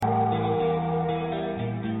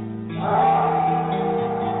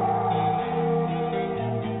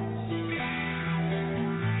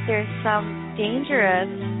there's some dangerous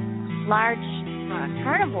large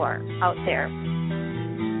carnivore out there.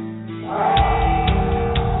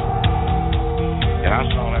 And I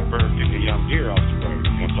saw that bird kick a young deer off the road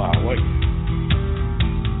and fly away.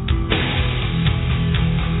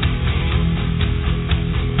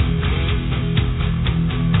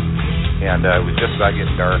 And it was just about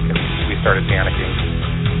getting dark, and we started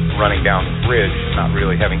panicking, running down this ridge, not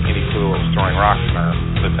really having any clue what was throwing rocks in our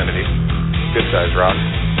vicinity, good-sized rocks.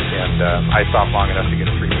 And I stopped long enough to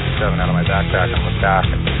get a .357 out of my backpack and looked back,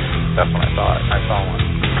 and that's when I saw it. I saw one.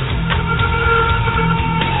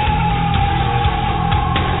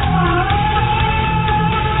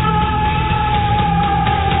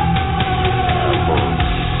 For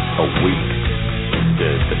a week,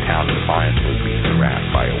 the town of Defiance was being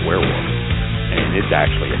harassed by a werewolf, and it's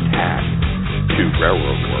actually attacked two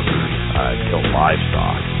railroad workers, killed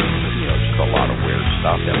livestock. Just a lot of weird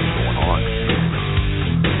stuff that was going on.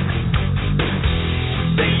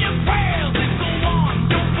 Say your prayers and go on.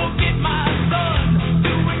 Don't forget my son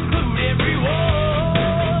to include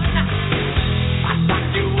everyone. I tuck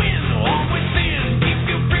you in, always sin, keep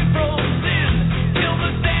you free from sin till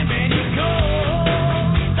the Sandman he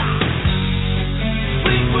comes.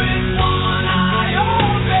 Sleep with one eye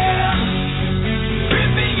open,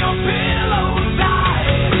 gripping your pillow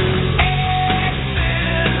tight.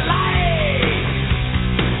 Exit light,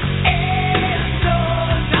 end the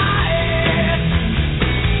night.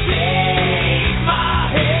 Take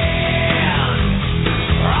my hand,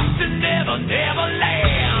 off to Never, Never Land.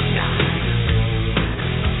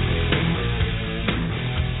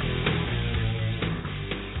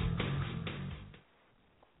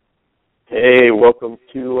 Hey, welcome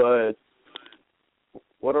to,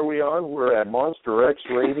 what are we on? We're at Monster X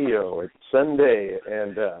Radio. It's Sunday,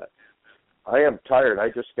 and I am tired. I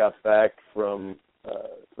just got back from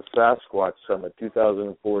the Sasquatch Summit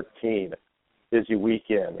 2014. Busy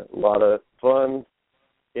weekend. A lot of fun,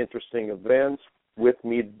 interesting events. With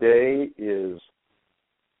me today is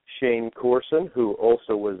Shane Corson, who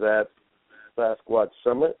also was at Sasquatch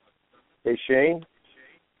Summit. Hey, Shane.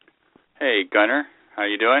 Hey, Gunner. How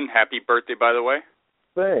you doing? Happy birthday, by the way.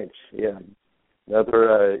 Thanks. Yeah,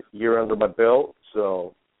 another year under my belt.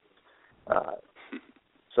 So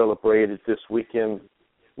celebrated this weekend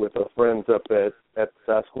with our friends up at the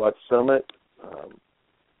Sasquatch Summit,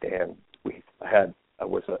 and I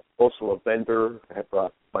was also a vendor. I had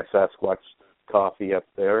brought my Sasquatch coffee up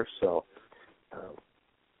there, so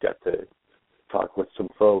got to talk with some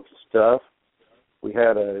folks and stuff. We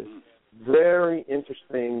had a very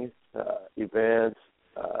interesting event,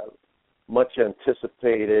 much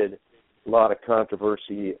anticipated, a lot of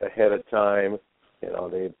controversy ahead of time.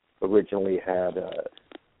 They originally had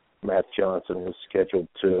Matt Johnson was scheduled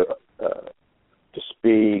to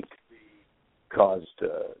speak, caused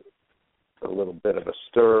a little bit of a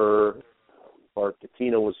stir. Bart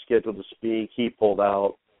Catino was scheduled to speak. He pulled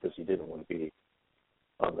out because he didn't want to be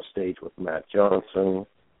on the stage with Matt Johnson.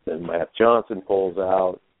 Then Matt Johnson pulls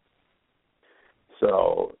out.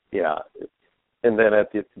 So, yeah. And then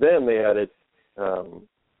then they added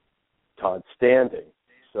Todd Standing.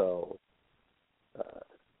 So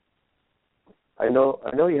I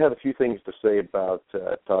know you had a few things to say about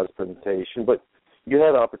Todd's presentation, but you had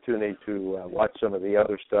an opportunity to watch some of the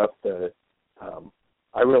other stuff. That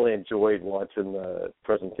I really enjoyed watching the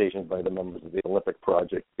presentations by the members of the Olympic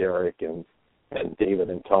Project. Derek and David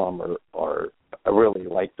and Tom I really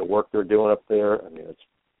like the work they're doing up there. I mean,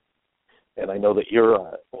 and I know that you're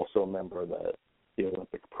also a member of the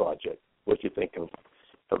Olympic Project. What do you think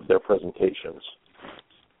of their presentations?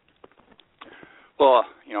 Well,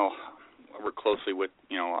 I work closely with,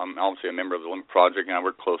 I'm obviously a member of the Olympic Project, and I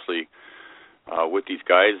work closely with these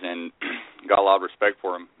guys and got a lot of respect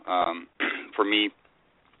for them. For me,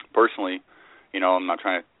 personally, I'm not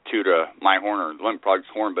trying to toot my horn or the Olympic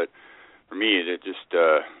Project's horn, but for me, it just,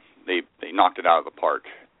 they knocked it out of the park.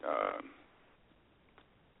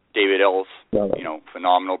 David Ellis,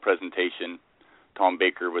 phenomenal presentation. Tom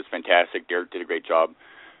Baker was fantastic. Derek did a great job.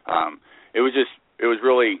 It was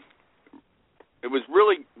really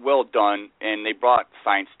well done, and they brought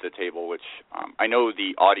science to the table, which I know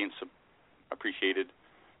the audience appreciated,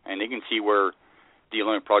 and they can see where the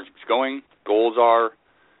Olympic Project is going, goals are,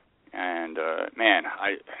 and man,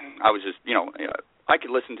 I was just, I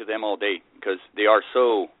could listen to them all day because they are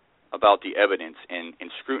so about the evidence and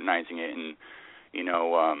scrutinizing it, and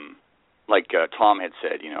like Tom had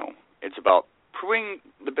said, it's about proving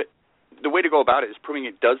the way to go about it is proving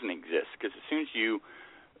it doesn't exist, because as soon as you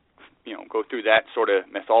go through that sort of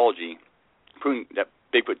methodology, proving that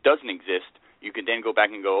Bigfoot doesn't exist, you can then go back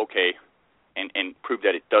and go, okay, and prove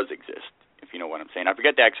that it does exist. if you know what I'm saying. I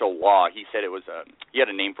forget the actual law. He said it was he had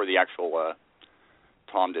a name for the actual.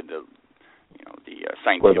 Tom did the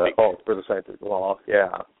scientific. For the scientific law,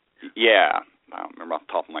 yeah. Yeah, I don't remember off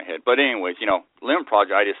the top of my head. But anyways, Limit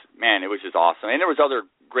Project, it was just awesome. And there was other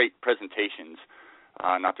great presentations,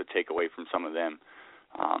 not to take away from some of them.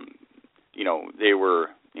 They were,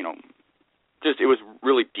 it was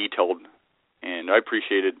really detailed. And I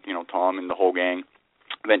appreciated, Tom and the whole gang.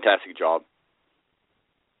 Fantastic job.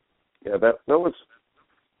 Yeah, that was,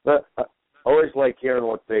 I always like hearing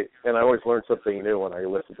and I always learn something new when I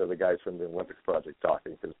listen to the guys from the Olympics Project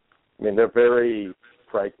talking, because, they're very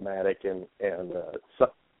pragmatic and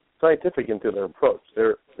scientific into their approach.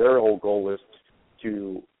 Their whole goal is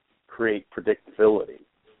to create predictability,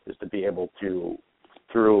 is to be able to,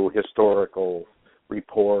 through historical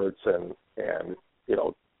reports and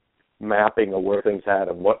mapping of where things had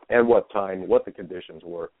and what time, what the conditions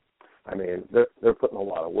were. They're putting a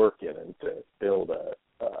lot of work in to build a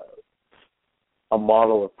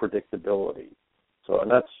model of predictability. So, and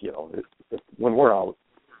that's when we're out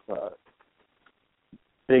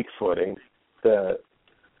bigfooting,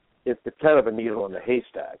 it's kind of a needle in the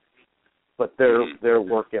haystack, but they're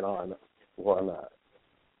working on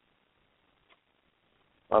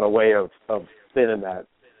a way of thinning that,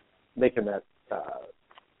 making that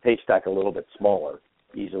haystack a little bit smaller,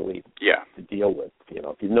 easily to deal with.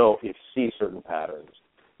 If you see certain patterns,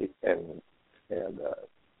 and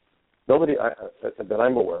nobody that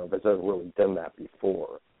I'm aware of has ever really done that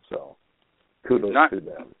before. So kudos to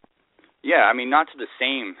them. Yeah, not to the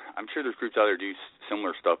same. I'm sure there's groups out there do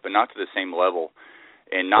similar stuff, but not to the same level,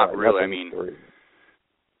 and not really. And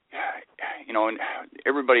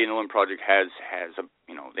everybody in the Limb Project has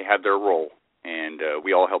they have their role, and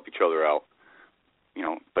we all help each other out.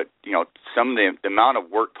 But some of the amount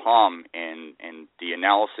of work Tom and the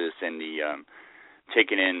analysis and the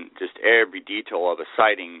taking in just every detail of a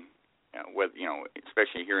sighting,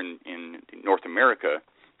 especially here in North America,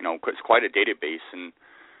 it's quite a database, and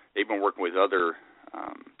they've been working with other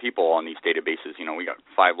people on these databases. We got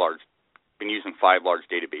been using 5 large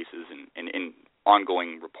databases and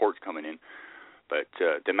ongoing reports coming in, but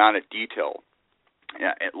the amount of detail.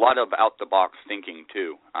 Yeah, a lot of out-the-box thinking,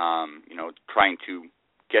 too, trying to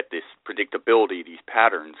get this predictability, these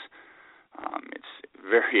patterns. It's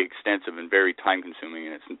very extensive and very time-consuming,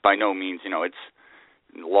 and it's by no means, it's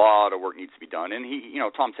a lot of work needs to be done. And he,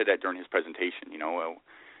 Tom said that during his presentation,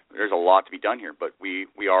 there's a lot to be done here, but we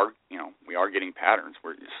are getting patterns.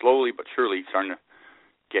 We're slowly but surely starting to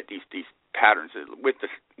get these patterns with the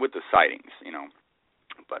sightings,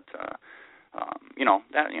 But it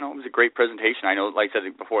was a great presentation. I know, like I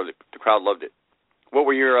said before, the crowd loved it. What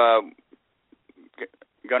were your,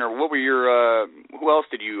 Gunnar, who else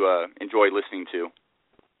did you enjoy listening to?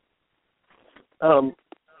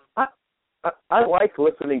 I like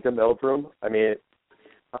listening to Meldrum. I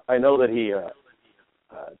know that he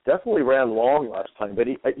definitely ran long last time, but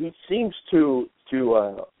he seems to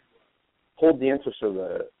hold the interest of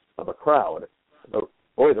a crowd.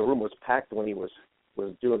 Boy, the room was packed when he was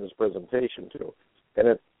doing his presentation too, and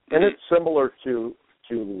it's similar to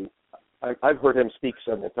I've heard him speak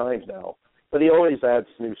several times now, but he always adds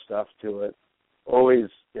new stuff to it. Always,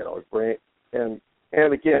 and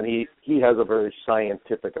again, he has a very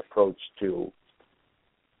scientific approach to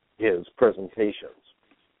his presentations.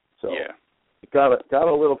 So it got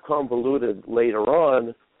a little convoluted later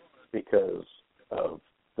on because of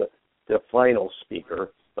the final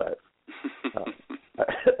speaker, but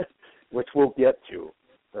which we'll get to.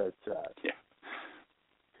 But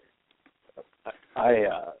I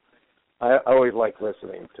always like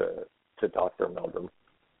listening to Dr. Meldrum.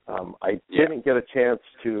 I didn't get a chance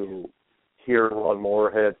to hear Ron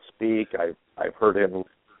Moorhead speak. I've heard him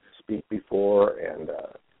speak before, and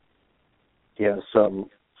he has some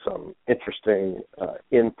interesting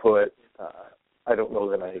input. I don't know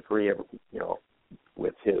that I agree,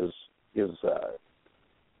 with his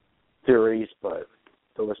theories, but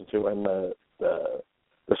to listen to, and the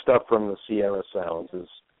stuff from the Sierra Sounds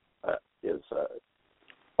is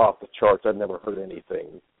off the charts. I've never heard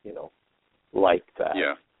anything, like that.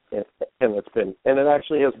 Yeah. And it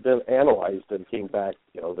actually has been analyzed and came back,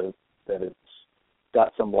 that it's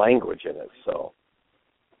got some language in it. So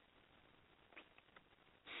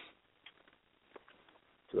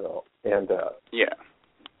and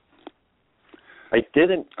I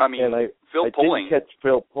didn't. Phil Pulling. Didn't catch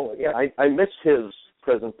Phil Pulling. Yeah, I missed his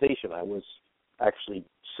presentation. I was actually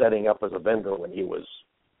setting up as a vendor when he was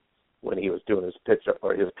doing his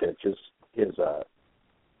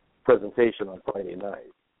presentation on Friday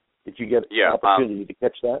night. Did you get an opportunity to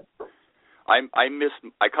catch that?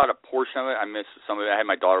 I caught a portion of it. I missed some of it. I had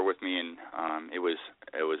my daughter with me, and it was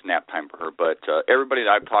nap time for her. But everybody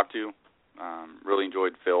that I've talked to really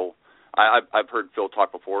enjoyed Phil. I've heard Phil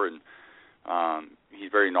talk before, and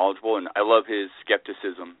he's very knowledgeable, and I love his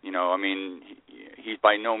skepticism. You know, I mean, he's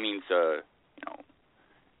by no means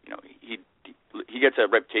he gets a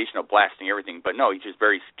reputation of blasting everything, but no, he's just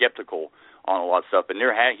very skeptical on a lot of stuff. And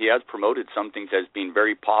he has promoted some things as being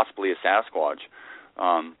very possibly a Sasquatch.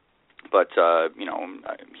 But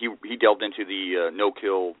he delved into the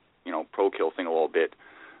no-kill, pro-kill thing a little bit.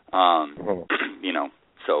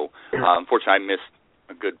 So unfortunately I missed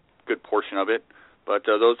a good portion of it. But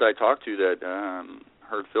those I talked to that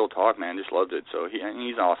heard Phil talk, man, just loved it. So he's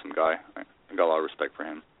an awesome guy. I got a lot of respect for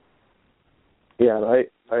him. Yeah, and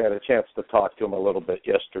I had a chance to talk to him a little bit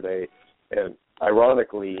yesterday, and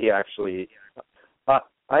ironically, he actually, I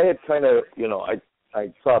had kind of,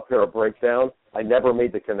 I saw a pair of breakdowns. I never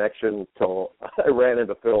made the connection till I ran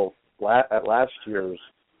into Phil at last year's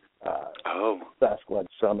Sasquatch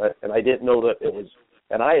Summit, and I didn't know that it was,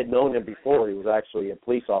 and I had known him before. He was actually a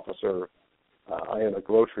police officer in a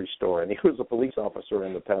grocery store, and he was a police officer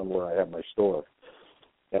in the town where I have my store.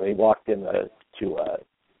 And he walked in to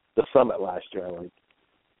the summit last year. I'm like,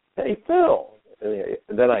 "Hey, Phil," and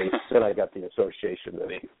then I got the association that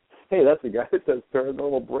hey, that's the guy that does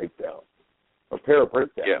paranormal breakdown or para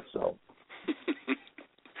breakdown. Yeah. So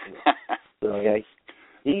yeah,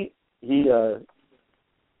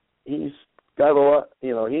 he's got a lot.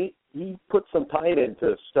 He put some time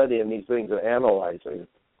into studying these things and analyzing.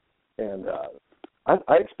 And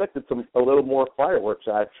I expected a little more fireworks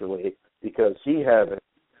actually, because he had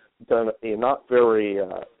done a not very.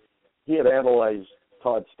 He had analyzed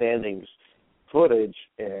Todd Standing's footage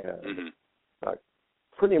and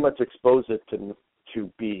pretty much exposed it to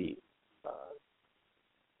be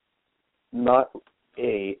not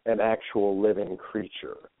an actual living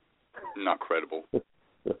creature. Not credible.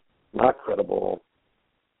 Not credible.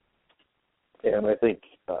 And I think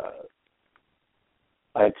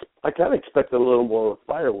I kind of expected a little more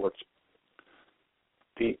fireworks.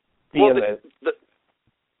 But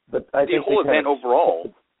I think the whole event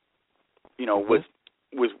overall,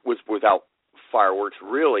 was without fireworks.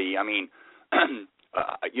 Really, I mean, I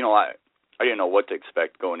didn't know what to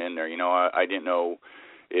expect going in there. I didn't know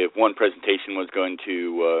if one presentation was going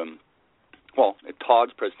to,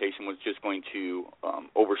 Todd's presentation was just going to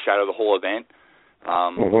overshadow the whole event.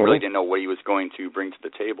 Really didn't know what he was going to bring to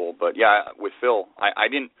the table. But yeah, with Phil, I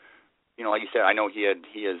didn't, like you said, I know he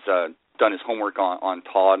has done his homework on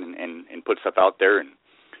Todd and put stuff out there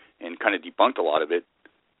and kind of debunked a lot of it.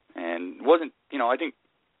 And wasn't, I think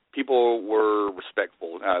people were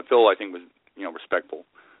respectful. Phil, I think, was, respectful.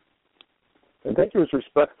 I think he was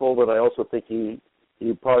respectful, but I also think he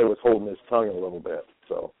probably was holding his tongue a little bit.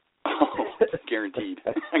 So. Guaranteed.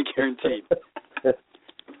 Guaranteed.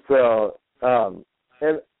 So, and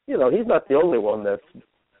he's not the only one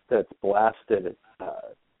that's blasted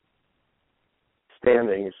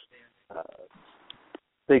Standing's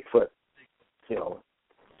Bigfoot.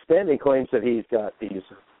 Standing claims that he's got these.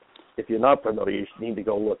 If you're not familiar, you need to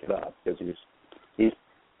go look it up, because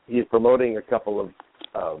he's promoting a couple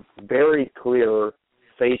of very clear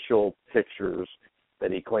facial pictures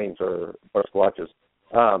that he claims are Sasquatches.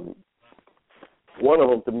 One of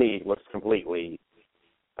them, to me, looks completely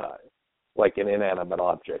like an inanimate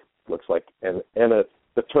object. Looks like, and the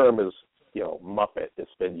term is, Muppet.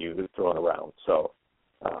 It's been used, thrown around. So,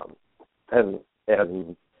 and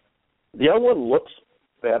the other one looks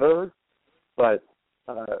better, but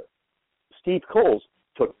Steve Coles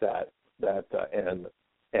took that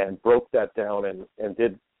and broke that down and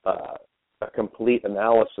did a complete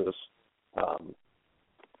analysis,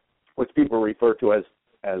 which people refer to as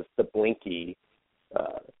the Blinky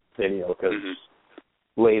video, because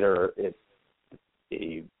later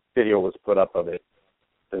a video was put up of it,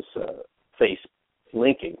 this face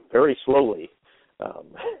blinking very slowly.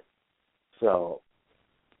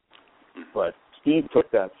 But Steve took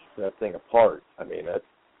that thing apart. I mean,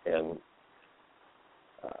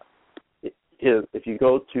 if you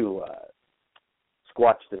go to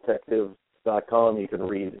SquatchDetective.com, you can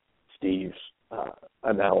read Steve's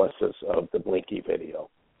analysis of the Blinky video.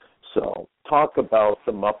 So, talk about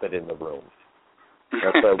the Muppet in the room.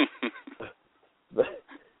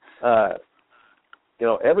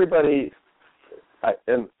 Everybody,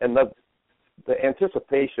 and the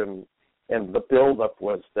anticipation and the build-up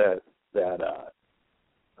was that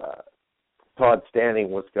Todd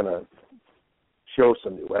Standing was going to show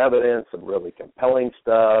some new evidence, some really compelling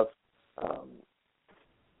stuff,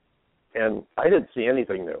 and I didn't see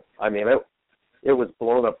anything new. I mean, it was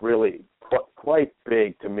blown up really quite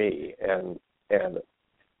big to me, and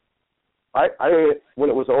I when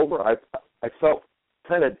it was over, I felt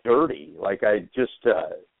kind of dirty, like I just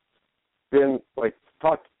been like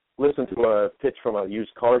listened to a pitch from a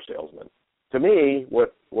used car salesman. To me,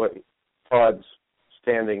 what Todd's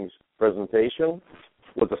Standing's presentation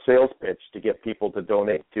was a sales pitch to get people to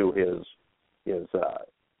donate to his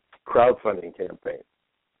crowdfunding campaign.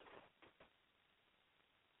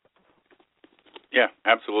 Yeah,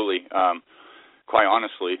 absolutely. Quite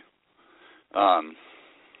honestly,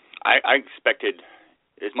 I expected,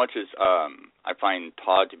 as much as I find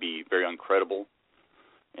Todd to be very uncredible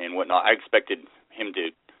and whatnot, I expected him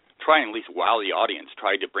to try and at least wow the audience,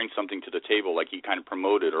 try to bring something to the table like he kind of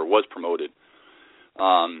promoted or was promoted.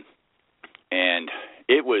 And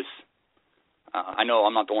it was, I know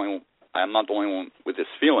I'm not the only one with this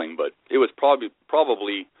feeling, but it was probably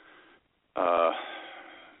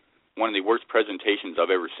one of the worst presentations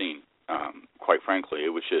I've ever seen. Quite frankly, it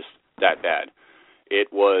was just that bad.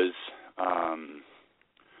 It was,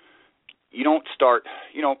 you don't start,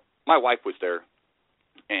 my wife was there,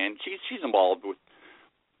 and she's involved with,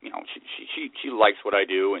 she likes what I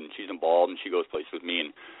do, and she's involved, and she goes places with me,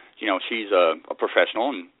 and, she's a professional,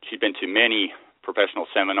 and she's been to many professional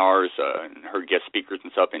seminars, and heard guest speakers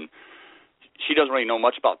and stuff, and she doesn't really know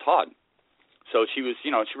much about Todd. So she was, she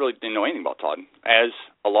really didn't know anything about Todd, as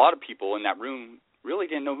a lot of people in that room really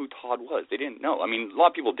didn't know who Todd was. They didn't know. I mean, a lot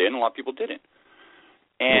of people did, and a lot of people didn't.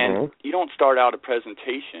 And you don't start out a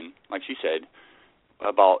presentation, like she said,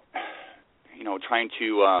 about, trying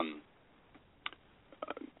to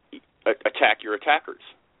attack your attackers.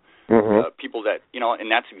 People that,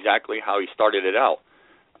 and that's exactly how he started it out.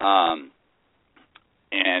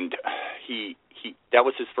 And he that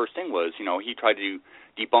was his first thing was, he tried to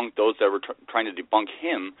debunk those that were trying to debunk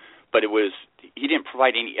him, but he didn't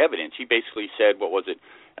provide any evidence. He basically said, what was it?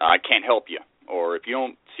 I can't help you. Or if you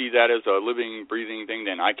don't see that as a living, breathing thing,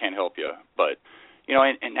 then I can't help you. But,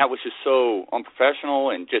 and that was just so unprofessional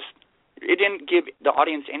and just, it didn't give the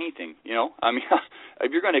audience anything, I mean,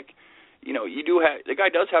 if you're going to, the guy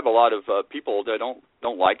does have a lot of people that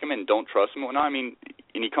don't like him and don't trust him and whatnot. I mean,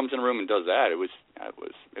 and he comes in the room and does that. It was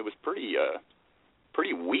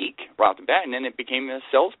pretty weak right off the bat, and then it became a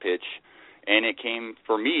sales pitch, and it came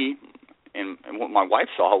for me, and what my wife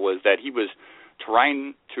saw was that he was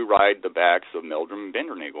trying to ride the backs of Meldrum and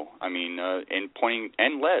Bindernagel. I mean, and pointing,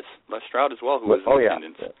 and Les Stroud as well, who was in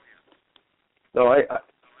attendance. Yeah. No,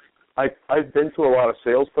 I've been to a lot of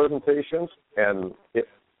sales presentations, and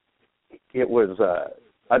it was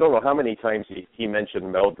I don't know how many times he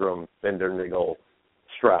mentioned Meldrum, Bindernagel,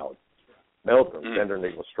 Stroud. Meldrum,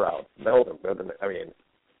 Bindernagel, Stroud. Meldrum, Bindernagel. I mean,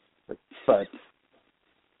 but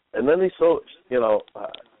and then he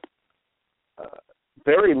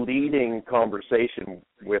very leading conversation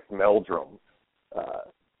with Meldrum.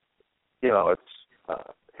 It's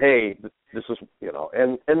hey, this is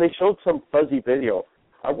and they showed some fuzzy video.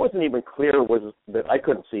 I wasn't even clear that I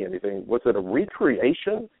couldn't see anything. Was it a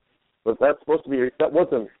recreation? Was that supposed to be? That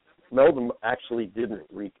wasn't. Meldrum actually didn't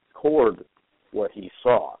record what he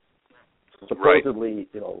saw. Supposedly,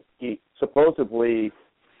 he supposedly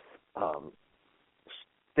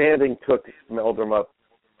Standing took Meldrum up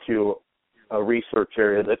to a research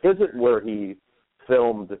area that isn't where he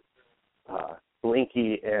filmed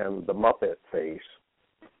Blinky and the Muppet face.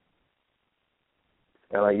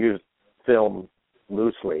 And I used film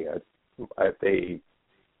loosely.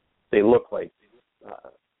 They look like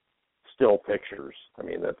still pictures. I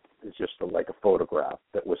mean, that is just like a photograph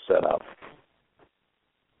that was set up.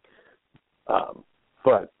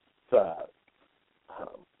 But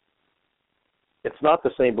it's not the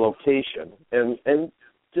same location, and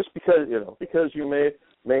just because you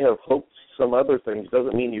may have hoped some other things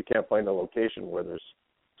doesn't mean you can't find a location where there's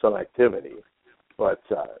some activity. But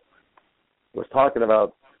was talking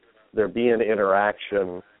about there being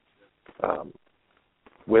interaction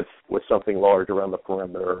with something large around the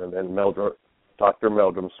perimeter, and then Dr.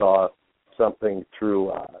 Meldrum saw something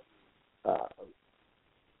through a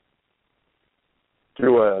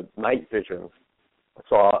night vision.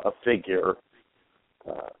 Saw a figure,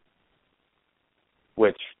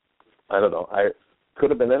 which I don't know. I could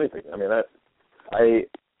have been anything. I mean,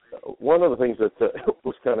 one of the things that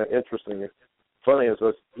was kind of interesting, funny, is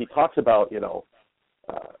he talks about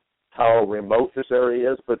how remote this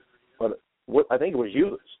area is, but what I think it was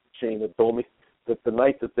you, Shane, that told me that the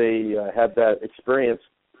night that they had that experience,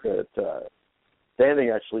 that Standing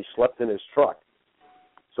actually slept in his truck.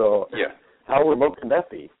 So yeah. How remote can that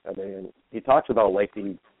be? I mean, he talks about like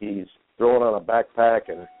he's throwing on a backpack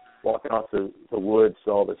and walking off the woods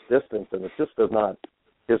all this distance, and it just does not.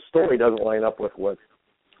 His story doesn't line up with what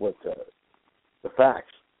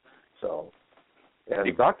facts. So,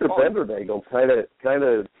 and Dr. Bendernagel kind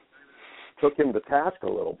of took him to task a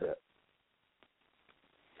little bit.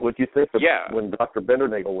 What do you think of when Dr.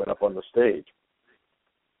 Bendernagel went up on the stage?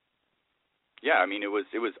 Yeah, I mean, it was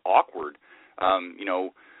awkward.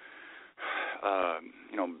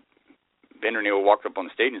 Bendernagel walked up on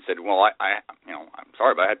the stage and said, "Well, I'm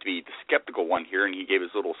sorry, but I have to be the skeptical one here." And he gave his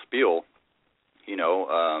little spiel,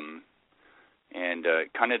 and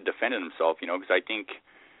kind of defended himself, because I think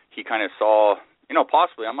he kind of saw,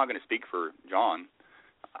 possibly, I'm not going to speak for John,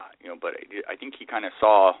 but I think he kind of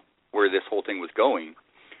saw where this whole thing was going,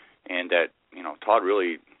 and that, Todd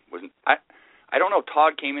really wasn't. I don't know if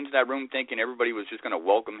Todd came into that room thinking everybody was just going to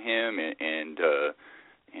welcome him and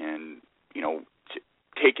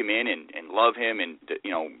take him in and love him and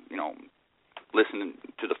listen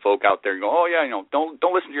to the folk out there and go, oh yeah,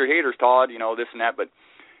 don't listen to your haters, Todd, this and that. But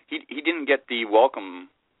he didn't get the welcome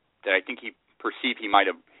that I think he perceived he might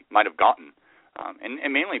have gotten,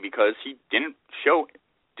 and mainly because he didn't show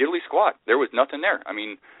diddly squat. There was nothing there. I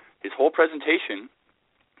mean, his whole presentation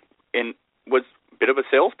was a bit of a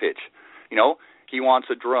sales pitch. He wants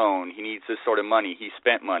a drone. He needs this sort of money. He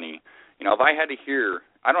spent money. If I had to hear,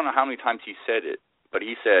 I don't know how many times he said it, but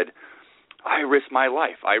he said, I risked my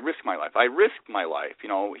life. I risked my life. I risked my life.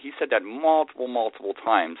 He said that multiple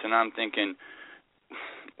times, and I'm thinking,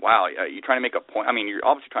 wow, you're trying to make a point. I mean, you're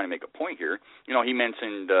obviously trying to make a point here. He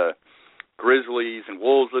mentioned grizzlies and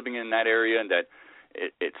wolves living in that area, and that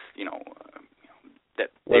it's that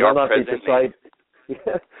they are present.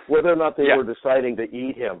 Whether or not they were deciding to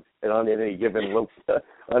eat him on any given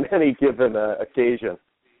occasion.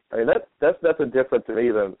 I mean, that's nothing different to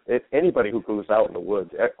me than anybody who goes out in the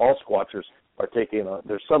woods. All squatchers are taking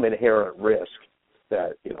there's some inherent risk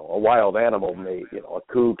that, a wild animal may, a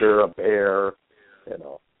cougar, a bear,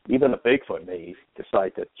 even a Bigfoot may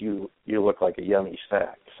decide that you look like a yummy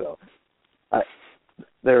snack. So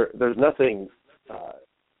there's nothing,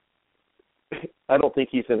 I don't think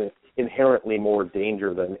he's in inherently more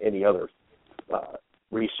danger than any other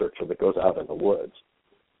researcher that goes out in the woods.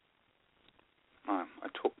 I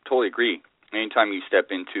totally agree. Anytime you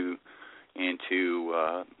step into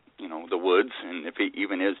the woods, and if it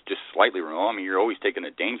even is just slightly remote, I mean, you're always taking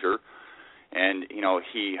a danger. And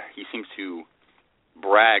he seems to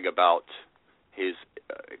brag about his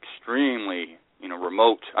extremely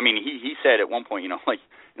remote. I mean, he said at one point, I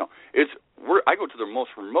go to the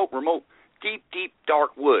most remote, deep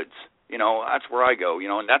dark woods. That's where I go.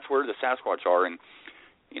 And that's where the Sasquatch are. And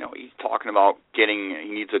he's talking about he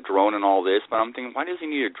needs a drone and all this, but I'm thinking, why does he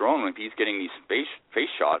need a drone if he's getting these face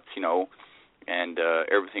shots, and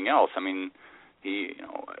everything else? I mean, it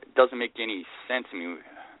doesn't make any sense. I mean,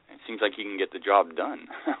 it seems like he can get the job done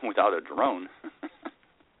without a drone.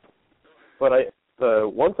 But the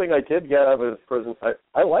one thing I did get out of his prison,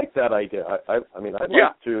 I like that idea. I'd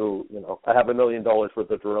like to, I have $1 million worth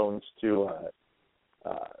of drones to,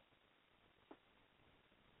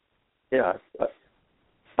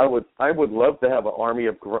 I would love to have an army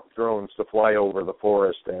of drones to fly over the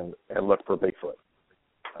forest and look for Bigfoot.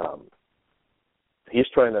 He's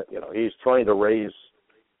trying to raise,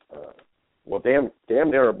 damn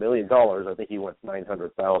near $1 million. I think he went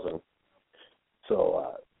 900,000.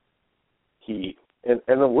 So and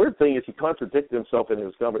the weird thing is he contradicted himself in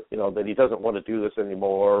his government, that he doesn't want to do this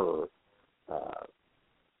anymore.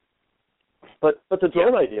 But the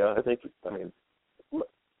drone idea, I think,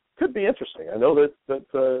 could be interesting. I know that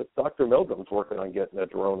Dr. Milgram's working on getting a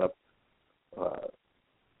drone up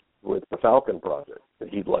with the Falcon project, that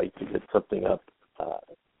he'd like to get something up.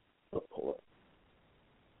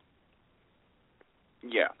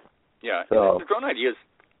 Yeah. So, the drone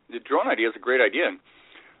idea is a great idea.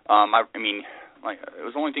 It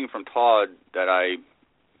was the only thing from Todd that I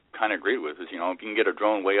kind of agreed with is, if you can get a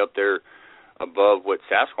drone way up there above what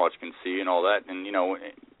Sasquatch can see and all that, and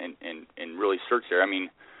and really search there. I mean,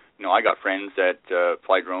 I got friends that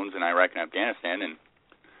fly drones in Iraq and Afghanistan, and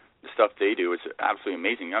the stuff they do is absolutely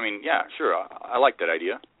amazing. I mean, yeah, sure, I like that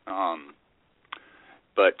idea.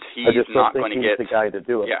 But he's not going to get the guy to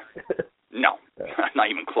do it. Yeah, no, not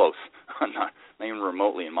even close. not even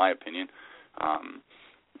remotely, in my opinion.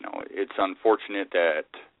 It's unfortunate that.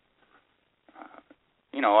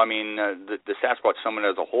 The Sasquatch Summit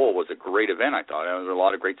as a whole was a great event, I thought. There were a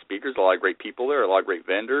lot of great speakers, a lot of great people there, a lot of great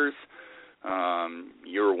vendors.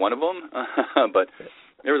 You were one of them, but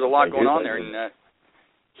there was a lot going on there, and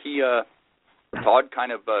Todd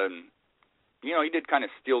kind of, he did kind of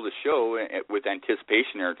steal the show with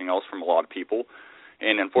anticipation and everything else from a lot of people,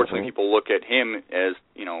 and unfortunately people look at him as,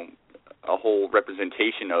 a whole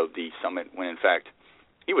representation of the summit, when in fact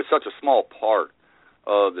he was such a small part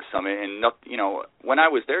of the summit. And when I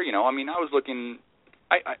was there, I was looking.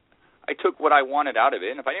 I took what I wanted out of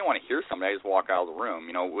it, and if I didn't want to hear something, I just walk out of the room.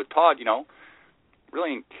 With Todd,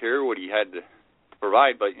 really didn't care what he had to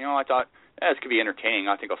provide, but I thought this could be entertaining.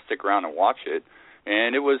 I think I'll stick around and watch it,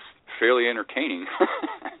 and it was fairly entertaining.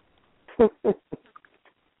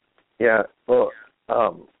 Yeah. Well,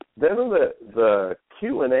 then the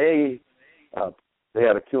Q&A, they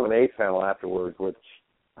had a Q&A panel afterwards, which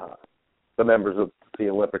the members of the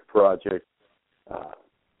Olympic Project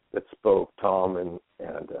that spoke, Tom and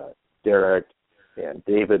Derek and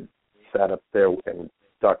David sat up there, and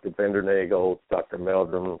Dr. Bendernagel, Dr.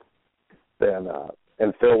 Meldrum, then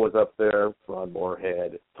and Phil was up there, Ron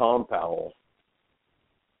Moorhead, Tom Powell,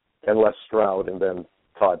 and Les Stroud, and then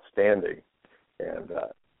Todd Standing. And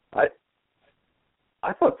I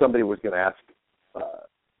thought somebody was going to ask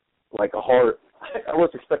I was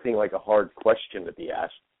expecting like a hard question to be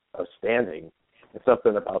asked of Standing, and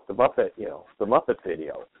something about the Muppet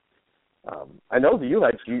video. I know that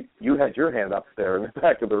you had your hand up there in the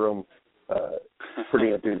back of the room,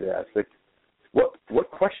 pretty enthusiastic. What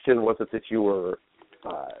question was it that you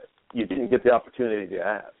didn't get the opportunity to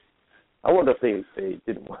ask? I wonder if they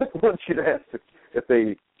didn't want you to ask, if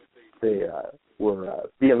they were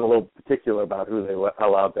being a little particular about who they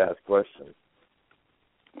allowed to ask questions.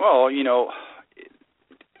 Well,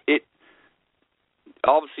 it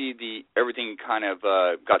obviously everything kind of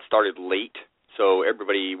got started late, so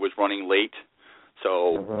everybody was running late.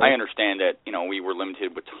 So I understand that we were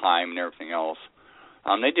limited with time and everything else.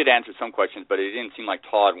 They did answer some questions, but it didn't seem like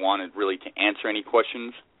Todd wanted really to answer any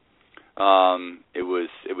questions. It was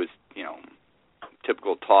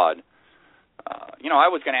typical Todd. I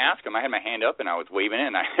was going to ask him. I had my hand up and I was waving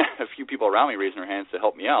in. I had a few people around me raising their hands to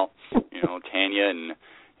help me out. Tanya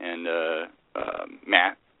and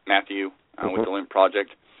Matthew with the Olympic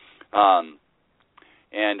Project. And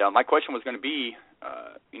my question was going to be,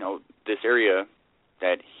 this area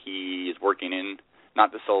that he is working in,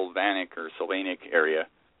 not the Sylvanic area,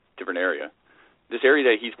 different area. This area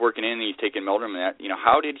that he's working in, he's taking Meldrum and that,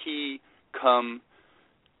 how did he come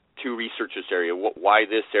to research this area? Why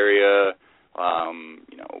this area?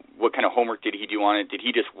 What kind of homework did he do on it? Did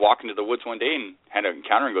he just walk into the woods one day and had an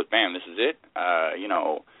encounter and goes, bam, this is it?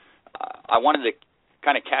 I wanted to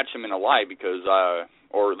kind of catch him in a lie because,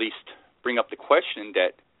 or at least bring up the question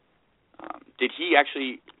that, did he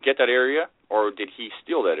actually get that area or did he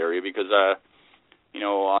steal that area? Because,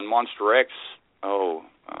 on Monster X,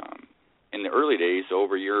 in the early days,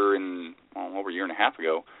 over a year and a half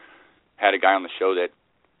ago, had a guy on the show that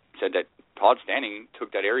said that Todd Standing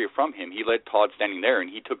took that area from him. He led Todd Standing there, and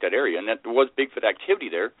he took that area. And that there was Bigfoot activity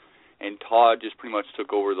there, and Todd just pretty much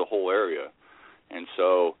took over the whole area. And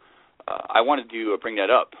so I wanted to bring that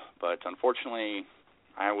up, but unfortunately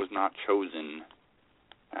I was not chosen.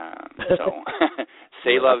 So,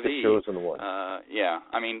 c'est la vie. Chosen one. Yeah,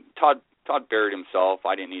 Todd buried himself.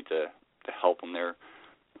 I didn't need to help him there.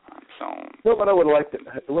 No, but it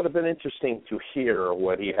would have been interesting to hear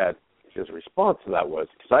what his response to that was,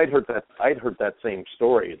 because I'd heard that same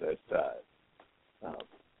story that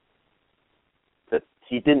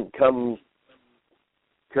he didn't come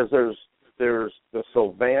because there's the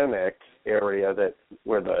Sylvanic area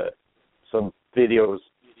where some videos,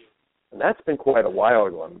 and that's been quite a while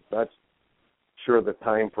ago. I'm not sure the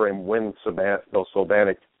time frame when those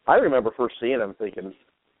Sylvanic. I remember first seeing him thinking,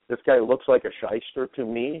 this guy looks like a shyster to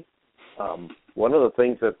me. One of the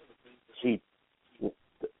things that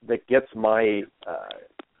gets my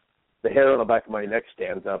the hair on the back of my neck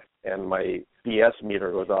stands up and my BS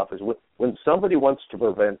meter goes off is when somebody wants to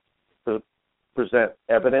present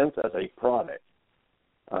evidence as a product.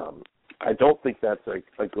 I don't think that's a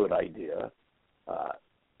good idea.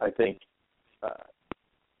 I think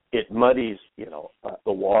it muddies the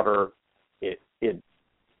water.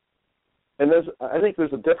 And I think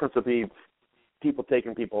there's a difference of people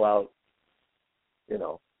taking people out,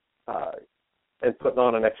 and putting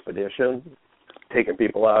on an expedition, taking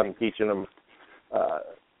people out and teaching them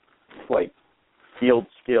like field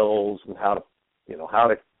skills and how to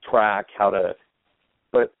track,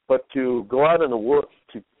 but to go out in the woods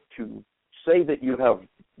to say that you have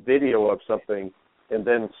video of something and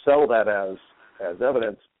then sell that as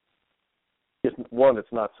evidence is one,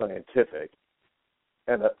 it's not scientific,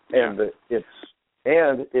 and it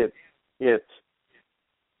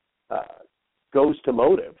goes to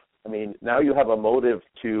motive. I mean, now you have a motive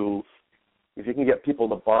to, if you can get people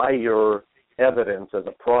to buy your evidence as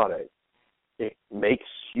a product, it makes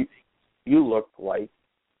you look like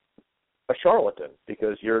a charlatan,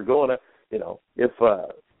 because you're going to, if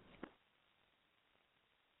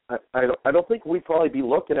I don't think we'd probably be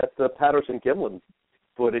looking at the Patterson-Gimlin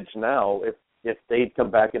footage now if they'd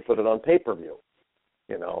come back and put it on pay-per-view.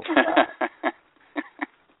 You know,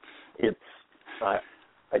 I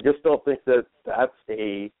just don't think that that's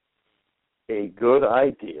a good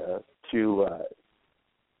idea to,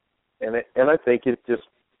 and I think it just.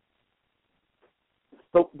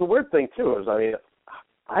 The weird thing too is, I mean,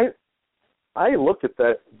 I looked at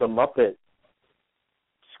the Muppet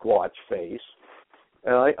Squatch face,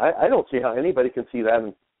 and I don't see how anybody can see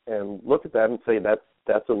that and look at that and say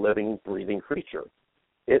that's a living, breathing creature.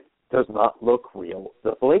 It does not look real.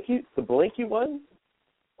 The Blinky one,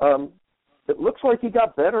 it looks like he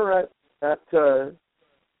got better at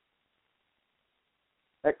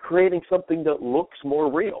creating something that looks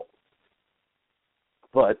more real.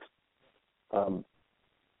 But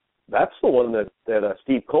that's the one that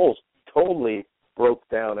Steve Coles totally broke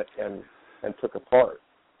down and took apart.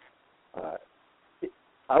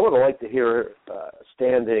 I would like to hear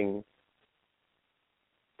Standing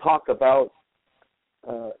talk about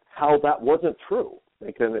how that wasn't true.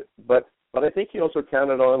 But I think he also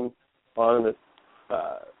counted on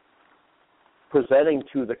presenting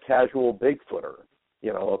to the casual Bigfooter,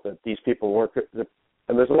 you know, that these people weren't.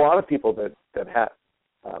 And there's a lot of people that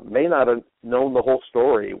may not have known the whole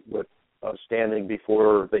story with Standing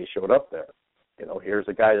before they showed up there. You know, here's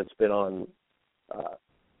a guy that's been on.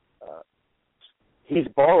 He's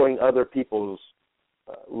borrowing other people's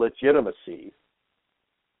legitimacy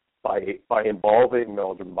by involving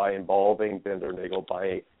Meldrum, by involving Bindernagel,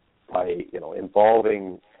 by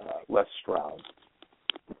involving Les Stroud.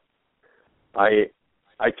 I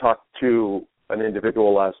talked to an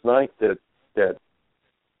individual last night that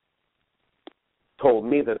told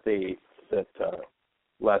me that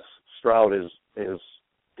Les Stroud is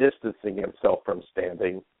distancing himself from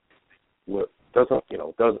Standing. Doesn't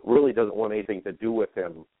want anything to do with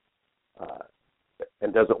him,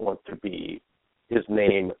 and doesn't want to be his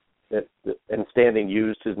name. And Standing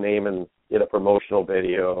used his name in a promotional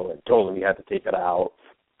video and told him he had to take it out.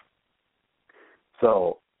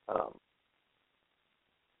 So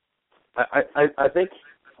I think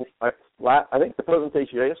the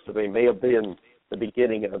presentation yesterday may have been the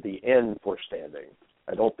beginning of the end for Standing.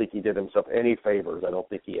 I don't think he did himself any favors. I don't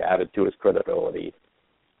think he added to his credibility.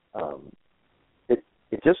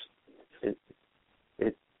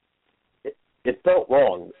 It felt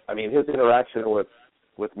wrong. I mean, his interaction with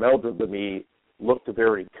Meldrum to me looked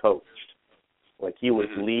very coached, like he was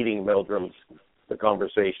leading the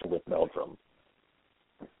conversation with Meldrum.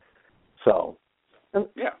 So, and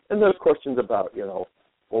there's questions about, you know,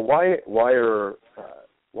 well, why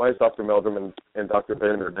is Dr. Meldrum and Dr.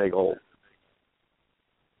 Bindernagel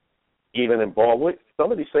even involved?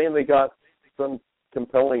 Somebody's saying they got some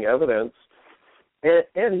compelling evidence,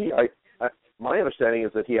 and my understanding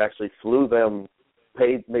is that he actually flew them,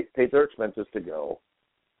 paid their expenses to go,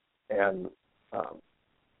 and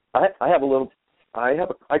I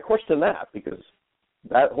question that, because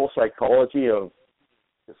that whole psychology of,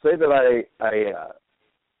 say that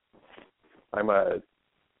I'm a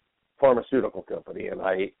pharmaceutical company and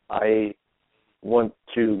I want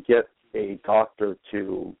to get a doctor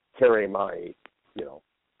to carry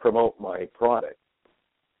promote my product.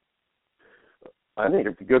 I think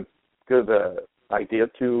it's a good idea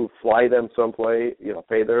to fly them someplace,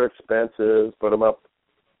 pay their expenses, put them up,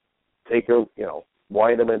 take them,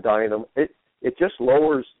 wine them and dine them. It just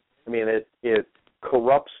lowers. I mean, it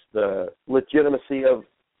corrupts the legitimacy of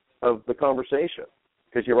the conversation,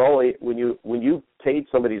 because when you paid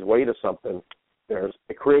somebody's way to something,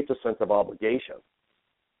 it creates a sense of obligation.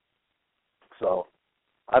 So,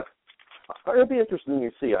 it'd be interesting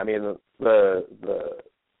to see. I mean, there's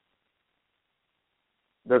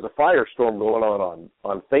a firestorm going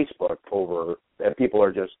on Facebook and people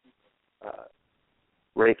are just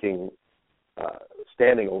raking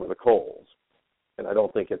Standing over the coals, and I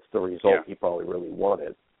don't think it's the result he probably really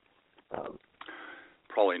wanted.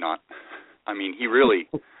 Probably not. I mean, he really,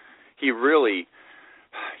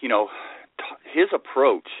 his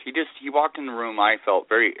approach. He walked in the room. I felt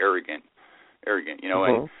very arrogant,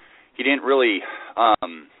 and he didn't really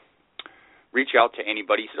reach out to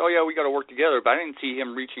anybody. He said, "Oh yeah, we got to work together," but I didn't see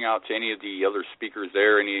him reaching out to any of the other speakers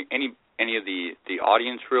there, any of the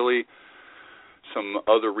audience really, some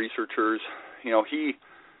other researchers. He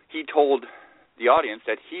told the audience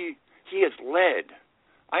that he has led.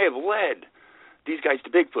 I have led these guys to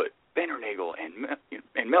Bigfoot, Bindernagel and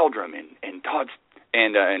Meldrum and Todd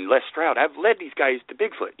and Les Stroud. I've led these guys to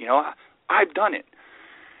Bigfoot. I've done it,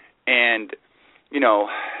 and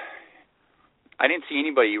I didn't see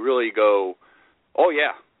anybody really go, "Oh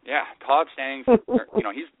yeah, Todd Standing,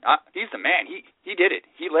 he's the man. He did it.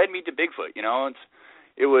 He led me to Bigfoot."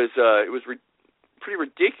 It was pretty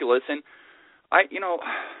ridiculous. And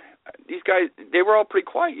these guys, they were all pretty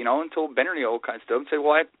quiet, until Benernio kind of stood up and said,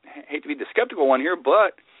 well, I hate to be the skeptical one here,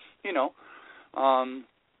 but,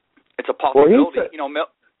 it's a possibility.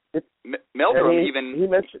 Meldrum even... He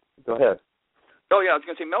mentioned... Go ahead. Oh, yeah, I was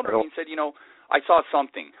going to say, Meldrum said, I saw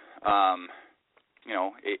something.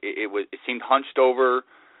 It seemed hunched over, it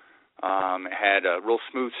had a real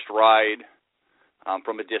smooth stride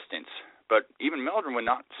from a distance. But even Meldrum would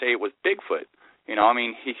not say it was Bigfoot. He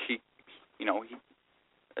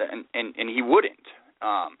wouldn't.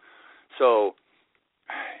 So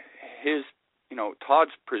his,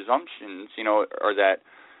 Todd's presumptions, are that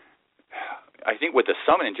I think with the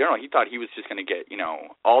summit in general, he thought he was just going to get,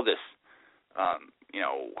 all this,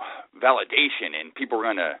 validation, and people were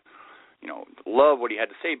going to, love what he had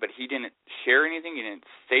to say, but he didn't share anything. He didn't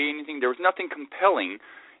say anything. There was nothing compelling.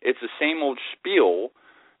 It's the same old spiel.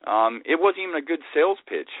 It wasn't even a good sales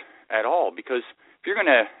pitch at all, because if you're going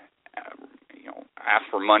to, ask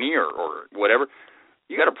for money or whatever,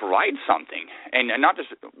 you got to provide something, and not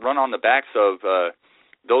just run on the backs of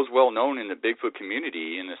those well known in the Bigfoot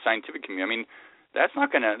community, in the scientific community. That's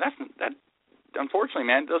not going to. That unfortunately,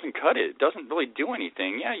 man, it doesn't cut it. It doesn't really do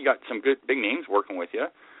anything. Yeah, you got some good big names working with you.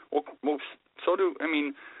 Well, so do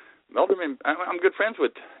Meldrum. And I'm good friends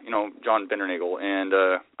with John Bindernagel, and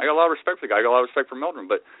I got a lot of respect for the guy. I got a lot of respect for Meldrum,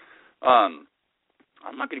 but I'm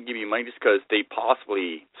not going to give you money just because they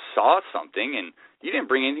possibly saw something, and you didn't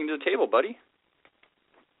bring anything to the table, buddy.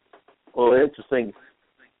 Well, interesting.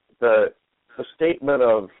 The statement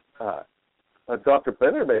of Dr.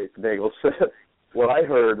 Bindernagel said, what I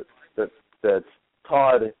heard that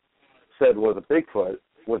Todd said was a Bigfoot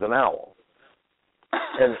was an owl,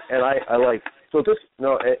 and I like, so this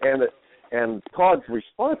and Todd's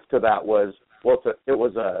response to that was, well,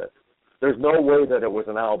 there's no way that it was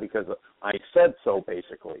an owl because I said so.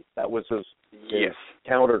 Basically, that was his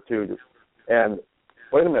counter to. And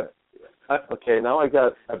wait a minute, okay, now I've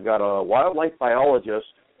got a wildlife biologist,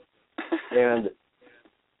 and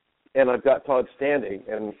I've got Todd Standing,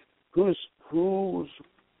 and whose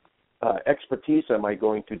expertise am I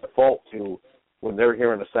going to default to when they're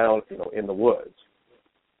hearing a sound, in the woods?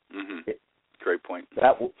 Mm-hmm. Great point.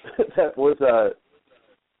 That was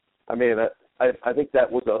I think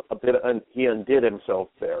that was a bit. He undid himself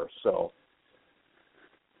there. So.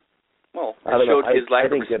 Well, it showed his lack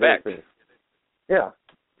of respect. Yeah,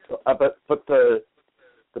 but the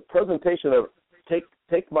presentation of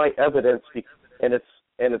take my evidence, and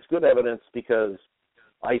it's good evidence because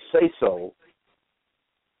I say so.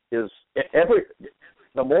 Is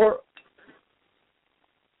the more,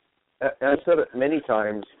 and I've said it many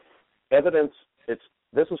times, evidence.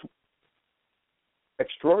 This is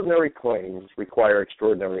extraordinary claims require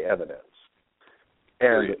extraordinary evidence,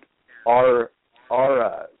 and our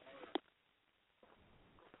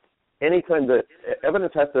anytime that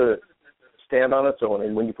evidence has to stand on its own,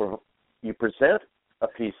 and when you present a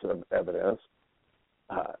piece of evidence,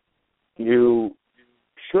 you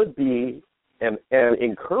should be and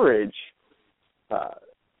encourage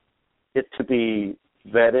it to be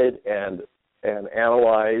vetted and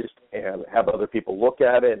analyzed and have other people look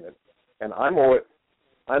at it. And I'm always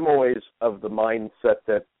of the mindset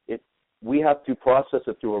that we have to process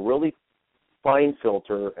it through a really fine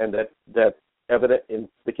filter, and that evident in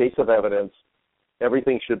the case of evidence,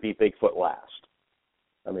 everything should be Bigfoot last.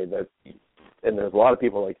 And there's a lot of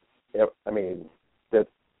people that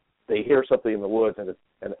they hear something in the woods and that's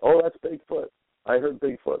Bigfoot. I heard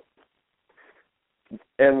Bigfoot.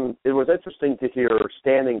 And it was interesting to hear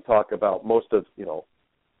Standing talk about most of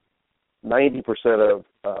 90%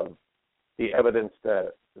 of the evidence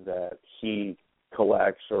that he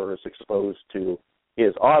collects or is exposed to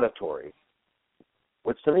is auditory,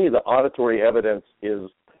 which to me the auditory evidence is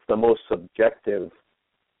the most subjective.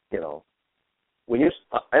 When you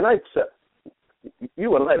and I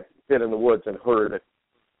have been in the woods and heard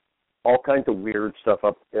all kinds of weird stuff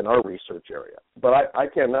up in our research area, but I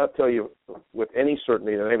cannot tell you with any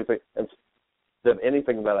certainty that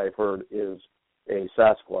anything that I've heard is a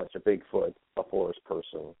Sasquatch, a Bigfoot, a forest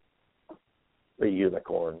person, a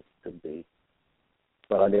unicorn could be.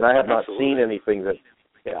 But I have not seen anything that.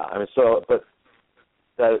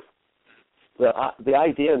 But the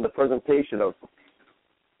idea in the presentation of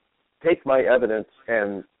take my evidence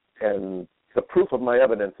and the proof of my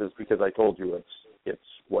evidence is because I told you it's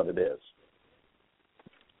what it is.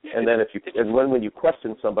 And then when you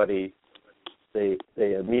question somebody, they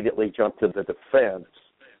immediately jump to the defense,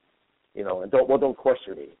 and don't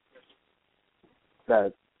question me.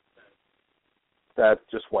 That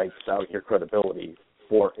just wipes out your credibility,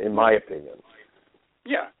 in my opinion.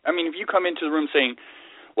 Yeah, if you come into the room saying,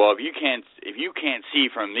 well, if you can't see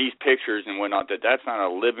from these pictures and whatnot that's not a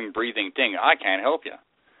living, breathing thing, I can't help you.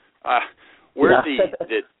 Where's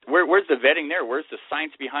the vetting there? Where's the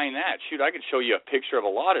science behind that? Shoot, I could show you a picture of a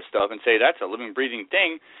lot of stuff and say that's a living, breathing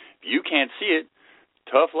thing. If you can't see it,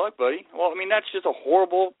 tough luck, buddy. Well, I mean, that's just a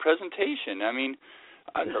horrible presentation. I mean,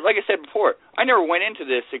 like I said before, I never went into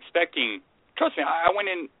this expecting. Trust me, I went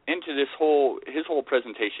into his whole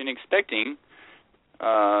presentation expecting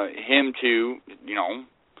him to,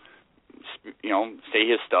 say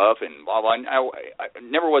his stuff and blah blah. And I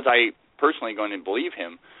never was I personally going to believe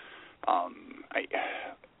him.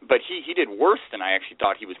 But he did worse than I actually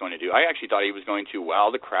thought he was going to do. I actually thought he was going to wow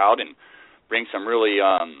the crowd and bring some really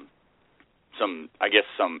some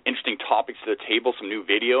interesting topics to the table, some new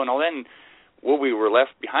video and all that. And what we were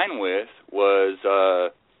left behind with was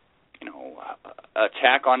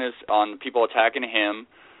attack on people attacking him,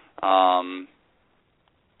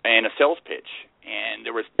 and a sales pitch. And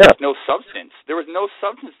there was no substance. There was no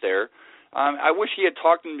substance there. I wish he had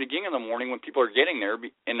talked in the beginning of the morning when people are getting there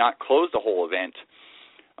and not closed the whole event,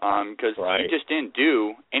 because he just didn't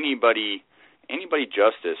do anybody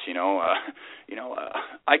justice.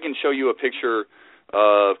 I can show you a picture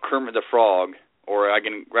of Kermit the Frog, or I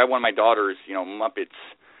can grab one of my daughter's, Muppets,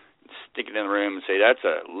 stick it in the room and say that's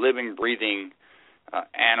a living, breathing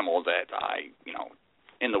animal that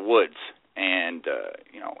in the woods, and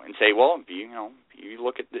and say, well, if you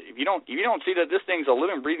look at if you don't see that this thing's a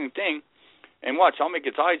living, breathing thing, and watch, I'll make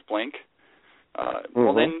its eyes blink.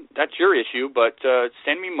 Well, then that's your issue. But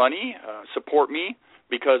send me money, support me,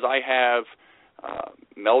 because I have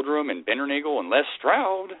Meldrum and Bendernagel and Les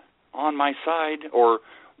Stroud on my side, or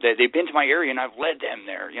they've been to my area and I've led them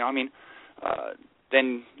there.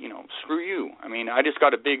 Then screw you. I mean, I just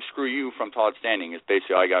got a big screw you from Todd Standing. It's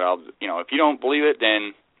basically I got. If you don't believe it,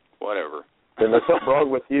 then whatever. Then there's something wrong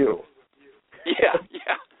with you.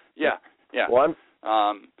 Yeah. Well,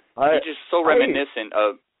 he's just so reminiscent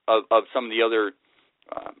of some of the other,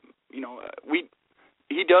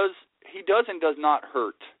 he does and does not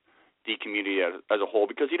hurt the community as a whole,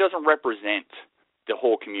 because he doesn't represent the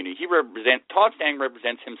whole community. Todd Stang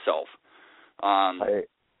represents himself. I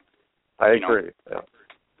agree. Yeah.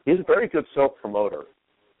 He's a very good self-promoter.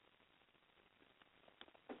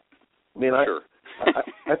 I mean, sure.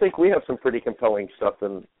 I think we have some pretty compelling stuff,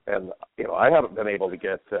 and I haven't been able to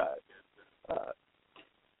get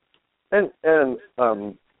and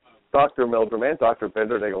Dr. Meldrum and Dr.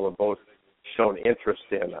 Bendernagel have both shown interest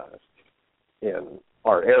in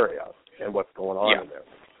our area and what's going on in there.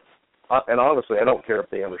 And honestly, I don't care if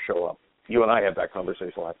they ever show up. You and I had that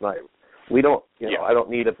conversation last night. We don't, I don't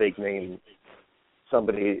need a big name,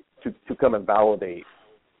 somebody to come and validate.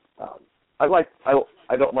 I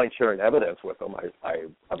don't mind sharing evidence with them. I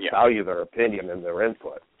value their opinion and their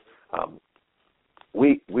input.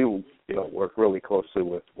 We work really closely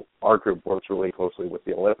with, our group works really closely with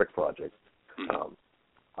the Olympic Project.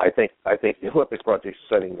 I think the Olympic Project is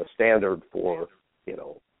setting the standard for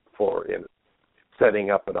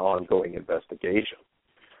setting up an ongoing investigation.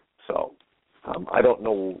 So I don't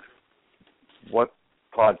know what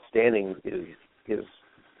Todd Standing is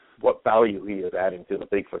what value he is adding to the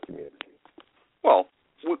Bigfoot community. Well,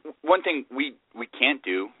 one thing we can't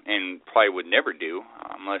do, and probably would never do,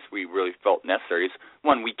 unless we really felt necessary, is,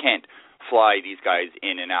 one, we can't fly these guys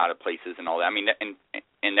in and out of places and all that. I mean,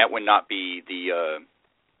 and that would not be the,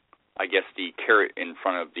 I guess, the carrot in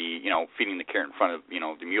front of the, feeding the carrot in front of,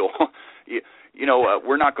 the mule.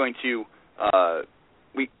 We're not going to,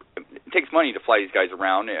 it takes money to fly these guys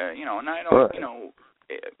around, and I don't,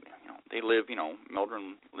 they live,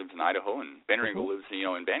 Meldrum lives in Idaho, and Bendernagel lives,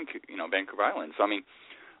 in Vancouver Island. So I mean,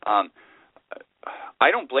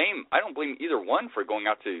 I don't blame either one for going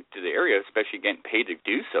out to the area, especially getting paid to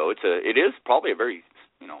do so. It is probably a very,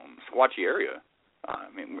 squatchy area. I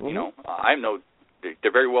mean, I know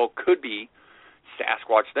there very well could be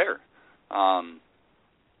Sasquatch there.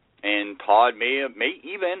 And Todd may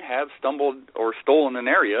even have stumbled or stolen an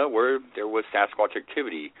area where there was Sasquatch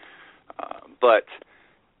activity. But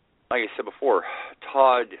like I said before,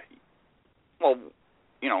 Todd, well,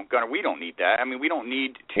 Gunnar, we don't need that. I mean, we don't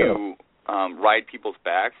need to ride people's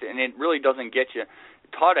backs, and it really doesn't get you.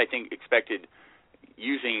 Todd, I think, expected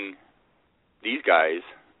using these guys.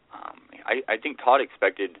 I think Todd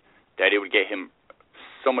expected that it would get him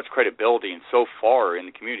so much credibility and so far in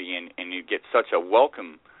the community, and you'd get such a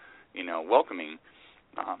welcoming.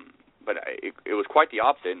 But it was quite the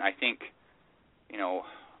opposite, and I think,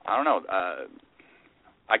 I don't know.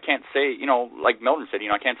 I can't say, like Meldrum said,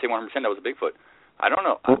 I can't say 100% that was a Bigfoot. I don't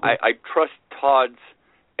know. I trust Todd's.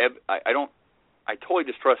 I totally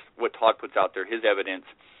distrust what Todd puts out there, his evidence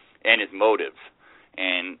and his motives.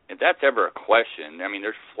 And if that's ever a question, I mean,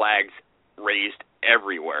 there's flags raised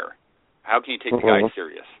everywhere. How can you take the guy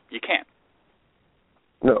serious? You can't.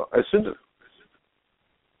 No, as soon as,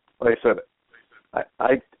 like I said,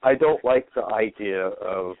 I don't like the idea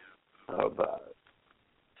of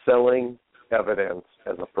selling evidence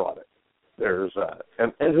as a product. There's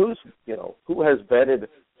and who's who has vetted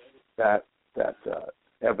that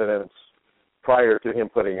evidence prior to him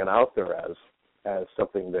putting it out there as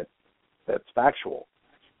something that's factual.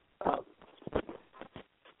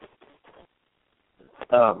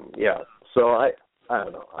 Yeah. So I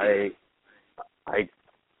don't know. I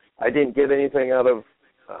didn't get anything out of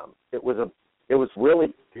it was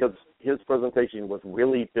really his presentation was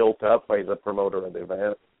really built up by the promoter of the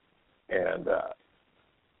event, and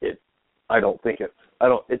it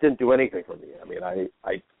didn't do anything for me. I mean, I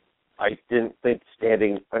didn't think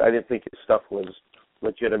his stuff was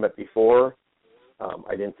legitimate before.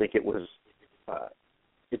 I didn't think it was.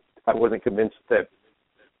 I wasn't convinced that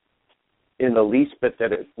in the least bit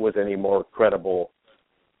that it was any more credible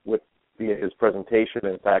with his presentation.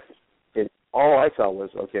 In fact, all I saw was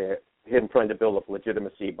him trying to build up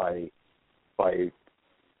legitimacy by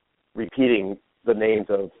repeating the names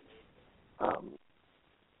of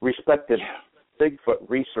respected Bigfoot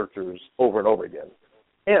researchers over and over again,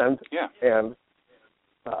 and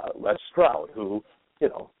Les Stroud, who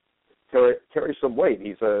carries some weight.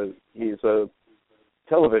 He's a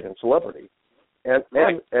television celebrity, and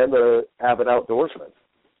an avid outdoorsman.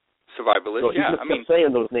 Survivalist. So he just kept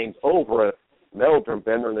saying those names over. Meldrum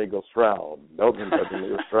Bendernigle Stroud, Meldrum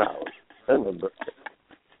Bendernigle Stroud.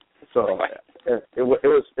 So it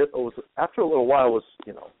was after a little while it was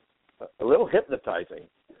a little hypnotizing.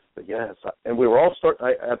 But yes, and we were all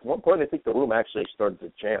at one point I think the room actually started to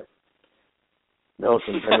chant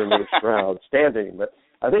Meldrum Bendernigle Stroud standing, but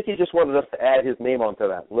I think he just wanted us to add his name onto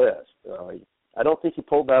that list. I don't think he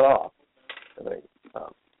pulled that off. At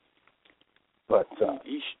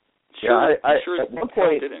one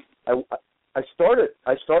point I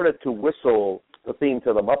started to whistle the theme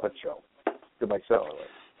to the Muppet Show to myself.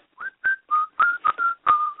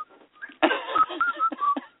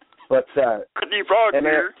 But Kermit Frog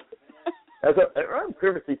here. I'm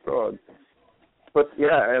Kermit Frog. But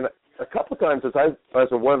and a couple of times as I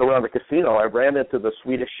went around the casino, I ran into the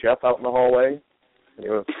Swedish chef out in the hallway. And he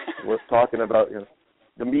was talking about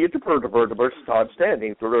the meat versus Todd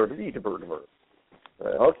standing for the meat.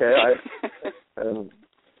 Okay, and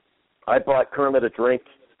I bought Kermit a drink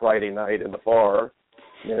Friday night in the bar.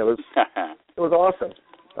 And it was awesome.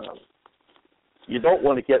 You don't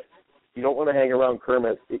want to hang around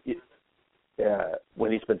Kermit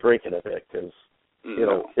when he's been drinking a bit because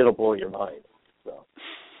it'll blow your mind. So.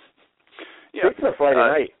 Speaking of Friday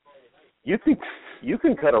night, you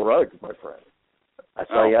can cut a rug, my friend. I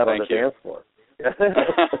saw you out on the dance floor.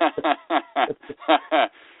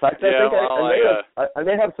 I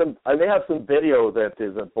may have some video that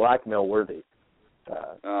is blackmail worthy.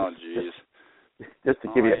 Oh jeez. Just to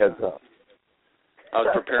give you a heads up. I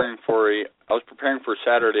was preparing for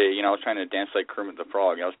Saturday. I was trying to dance like Kermit the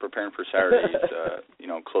Frog. I was preparing for Saturday's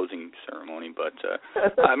closing ceremony, but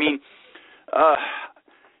I mean,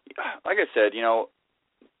 like I said,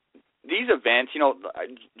 these events,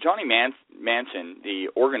 Johnny Manson, the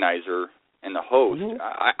organizer and the host,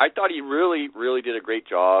 I thought he really, really did a great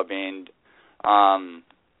job, and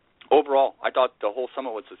overall, I thought the whole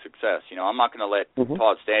summit was a success. I'm not going to let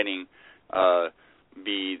Todd Standing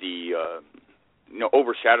be the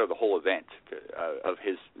overshadow the whole event of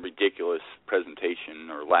his ridiculous presentation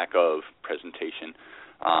or lack of presentation.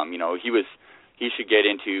 He should get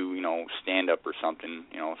into stand up or something,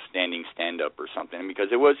 standing stand up or something, because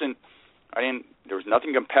there was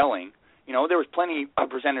nothing compelling. There was plenty of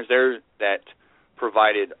presenters there that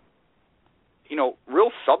provided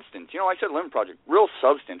real substance. I said Lemon Project, real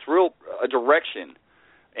substance, real direction,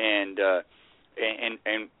 and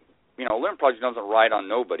Lemon Project doesn't ride on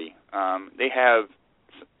nobody. They have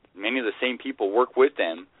many of the same people work with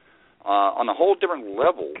them on a whole different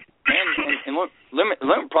level. And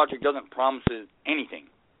Lemon Project doesn't promise anything.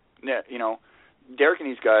 Derek and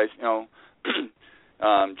these guys,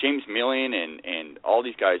 James Millian and all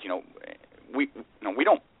these guys, we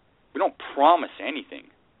don't promise anything.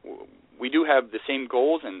 We do have the same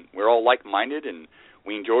goals, and we're all like-minded, and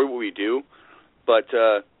we enjoy what we do. But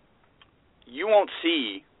you won't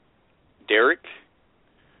see Derek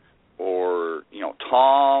or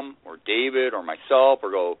Tom or David or myself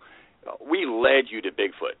or go, we led you to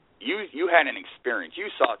Bigfoot. You had an experience. You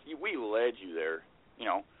saw. We led you there.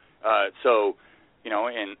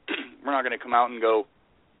 And we're not going to come out and go,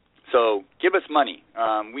 so give us money.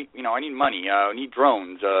 I need money. I need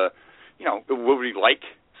drones. would we like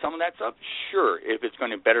some of that stuff? Sure, if it's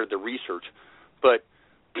going to better the research. But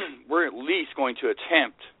we're at least going to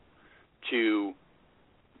attempt to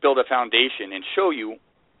build a foundation and show you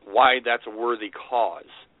why that's a worthy cause.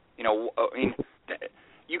 I mean,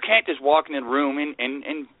 you can't just walk in a room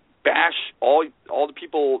and bash all the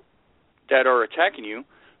people that are attacking you.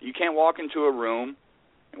 You can't walk into a room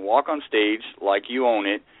and walk on stage like you own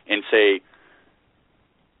it and say,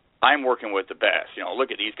 I'm working with the best.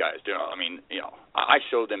 Look at these guys. I mean, I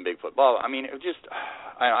showed them Bigfoot. Blah. I mean, it just,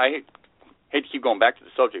 I hate to keep going back to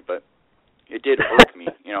the subject, but it did irk me.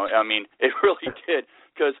 I mean, it really did,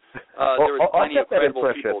 because there was plenty of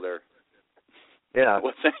credible people there. Yeah.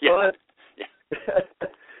 What's that? Yeah.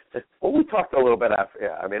 Well, we talked a little bit after.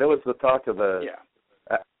 Yeah, I mean, it was the talk of the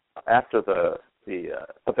after the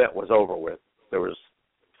event was over with. There was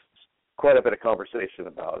quite a bit of conversation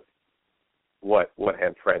about what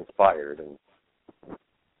had transpired, and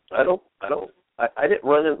I didn't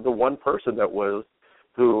run into one person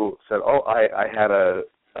who said, "Oh, I had a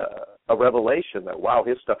revelation that wow,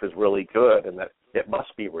 his stuff is really good, and that it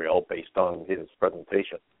must be real based on his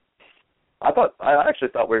presentation." I actually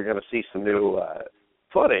thought we were going to see some new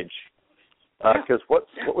footage, because what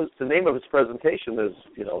was the name of his presentation is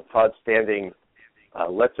Todd Standing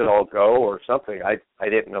lets it all go or something. I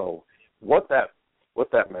didn't know what that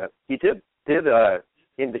meant. He did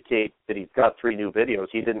indicate that he's got 3 new videos.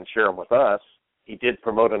 He didn't share them with us. He did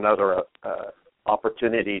promote another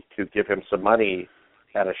opportunity to give him some money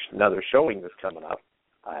at another showing that's coming up.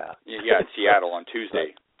 In Seattle on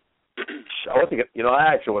Tuesday.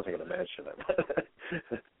 I actually wasn't going to mention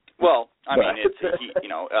it. Well, I mean,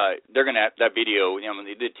 they're going to have that video.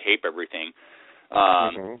 They did tape everything,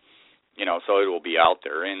 so it will be out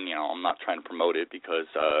there. And I'm not trying to promote it because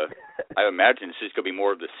I imagine it's just going to be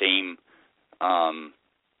more of the same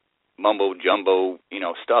mumbo jumbo,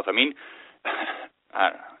 stuff. I mean,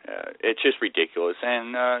 it's just ridiculous.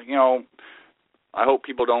 And I hope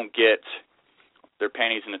people don't get their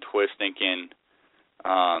panties in a twist thinking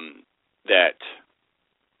that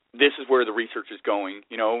this is where the research is going.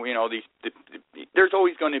 There's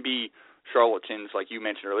always going to be charlatans, like you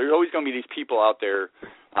mentioned earlier. There's always going to be these people out there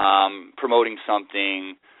promoting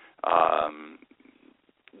something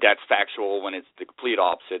that's factual when it's the complete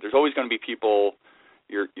opposite. There's always going to be people,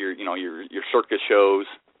 your circus shows.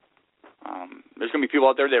 There's going to be people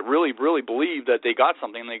out there that really, really believe that they got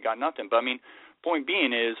something and they got nothing. But I mean, point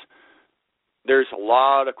being is, there's a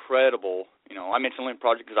lot of credible. I mentioned Link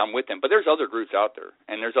Project because I'm with them, but there's other groups out there,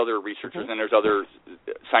 and there's other researchers, and there's other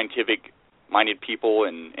scientific-minded people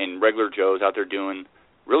and regular Joes out there doing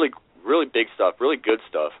really, really big stuff, really good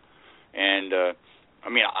stuff. And I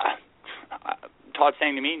mean, Todd's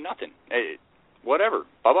saying to me, nothing. Whatever.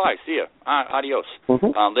 Bye-bye. See ya. Adios.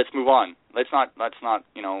 Let's move on. Let's not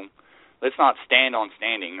stand on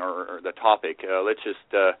standing or the topic. Let's just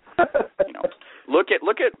look at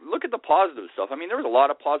the positive stuff. I mean, there was a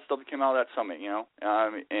lot of positive stuff that came out of that summit,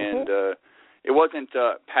 and it wasn't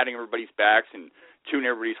patting everybody's backs and tooting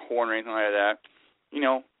everybody's horn or anything like that. A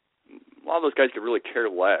lot of those guys could really care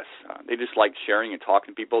less. They just liked sharing and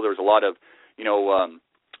talking to people. There was a lot of,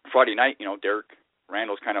 Friday night, Derek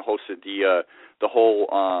Randall's kind of hosted the whole.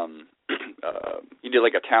 He did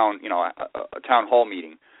like a town hall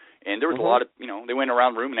meeting. And there was a lot of, they went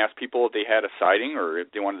around the room and asked people if they had a sighting or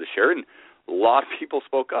if they wanted to share it, and a lot of people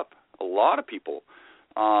spoke up. A lot of people.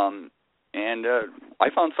 And I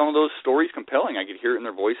found some of those stories compelling. I could hear it in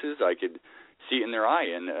their voices. I could see it in their eye.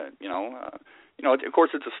 And, of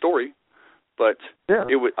course it's a story, but that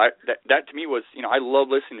to me was, I love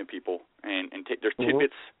listening to people. And there's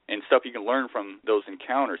tidbits and stuff you can learn from those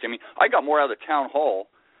encounters. I mean, I got more out of the town hall,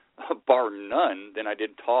 bar none, than I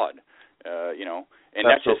did Todd, And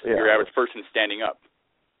that's just your average person standing up.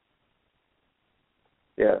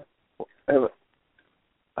 Yeah.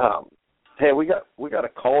 Hey, we got a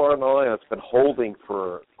caller on the line that's been holding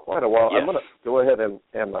for quite a while. Yes. I'm going to go ahead and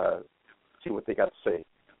see what they got to say.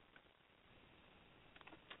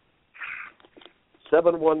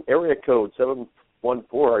 71 area code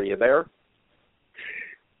 714. Are you there?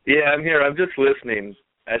 Yeah, I'm here. I'm just listening.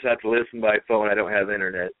 I just have to listen by phone. I don't have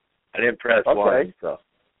internet. I didn't press one. So.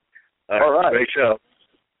 All right. Great show.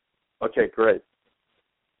 Okay, great.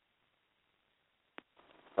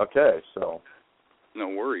 Okay, so. No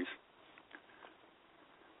worries.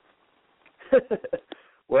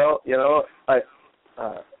 Well, I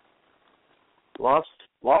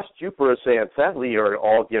Lost Jupiter is saying, sadly, you're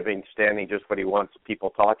all giving Standing just what he wants,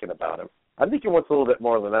 people talking about him. I think he wants a little bit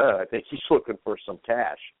more than that. I think he's looking for some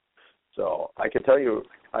cash. So I can tell you,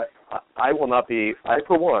 I will not be, I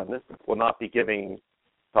for one, will not be giving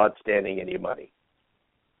Todd Standing any money.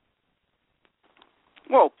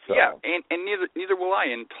 Well, So. yeah, and neither will I.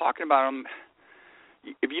 And talking about them,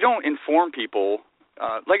 if you don't inform people,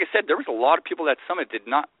 like I said, there was a lot of people at Summit did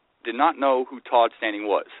not know who Todd Standing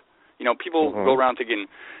was. You know, people go around thinking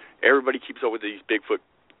everybody keeps up with these Bigfoot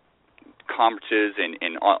conferences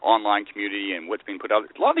and online community and what's being put out.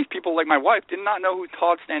 A lot of these people, like my wife, did not know who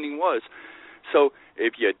Todd Standing was. So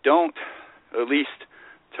if you don't at least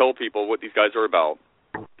tell people what these guys are about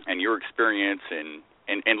and your experience and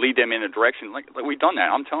lead them in a direction, like we've done that.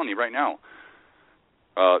 I'm telling you right now.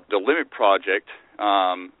 The Limit Project,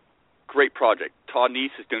 great project. Todd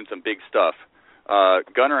Neese is doing some big stuff.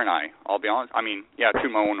 Gunner and I'll be honest, I mean, yeah,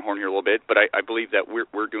 toot my own horn here a little bit, but I believe that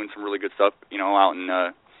we're doing some really good stuff, you know, out in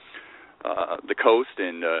the coast,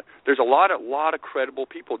 and there's a lot of credible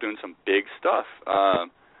people doing some big stuff.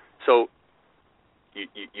 So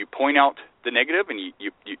you point out the negative and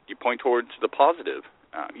you point towards the positive.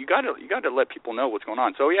 You got to let people know what's going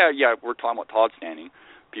on. So yeah, we're talking about Todd Standing.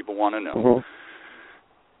 People want to know.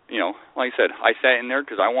 You know, like I said, I sat in there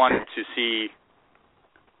because I wanted to see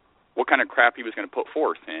what kind of crap he was going to put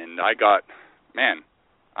forth, and I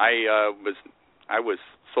was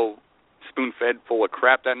so spoon-fed full of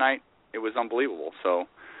crap that night. It was unbelievable. So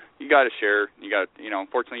you got to share.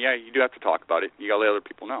 Unfortunately, yeah, you do have to talk about it. You got to let other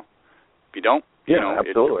people know. If you don't,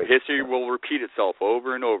 absolutely. History will repeat itself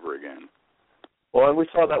over and over again. Well, and we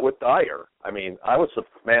saw that with Dyer. I mean, as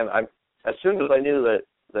soon as I knew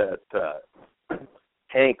that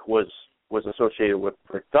Hank was associated with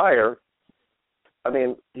Rick Dyer, I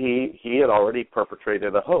mean, he had already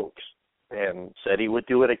perpetrated a hoax and said he would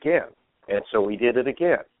do it again, and so he did it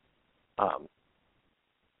again.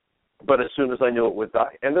 But as soon as I knew it would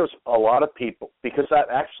die, and there's a lot of people, because that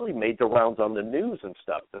actually made the rounds on the news and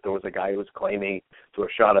stuff, that there was a guy who was claiming to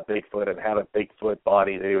have shot a Bigfoot and had a Bigfoot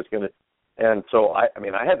body that he was going to, and so I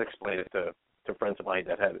had to explain it to friends of mine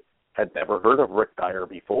that had never heard of Rick Dyer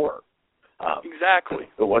before. Exactly.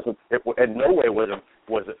 It wasn't. In no way was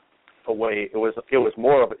it a way. It was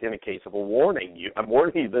more of in a case of a warning. I'm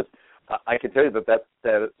warning you this. I can tell you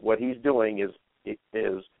that what he's doing is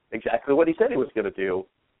exactly what he said he was going to do.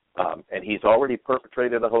 And he's already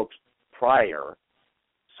perpetrated a hoax prior,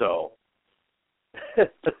 so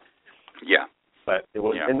yeah. But it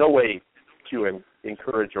was in no way to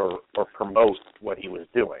encourage or promote what he was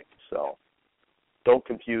doing. So don't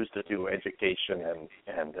confuse the two. Education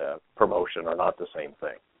and promotion are not the same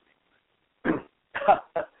thing.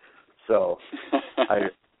 So I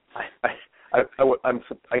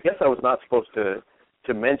guess I was not supposed to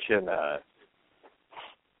mention.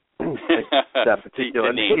 That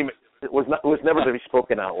particular name. It was never to be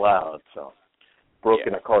spoken out loud, so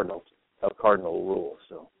broken a cardinal rule.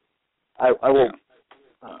 So I will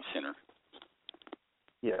sinner.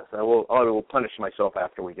 Yes, I will punish myself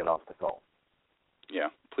after we get off the call. Yeah,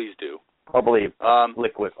 please do. Probably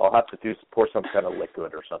liquid. I'll have to pour some kind of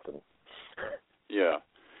liquid or something. Yeah.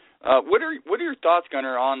 What are your thoughts,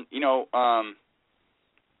 Gunnar, on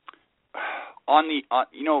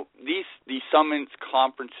these summits,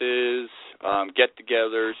 conferences,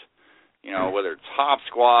 get-togethers, whether it's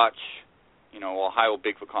Hopsquatch, Ohio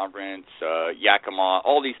Bigfoot Conference, Yakima,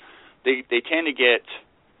 all these, they tend to get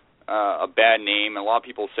a bad name. And a lot of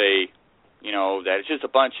people say, that it's just a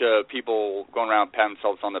bunch of people going around patting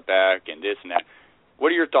themselves on the back and this and that. What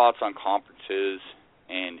are your thoughts on conferences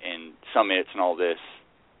and summits and all this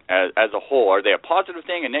as a whole? Are they a positive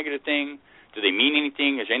thing, a negative thing? Do they mean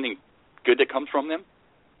anything? Is there anything good that comes from them?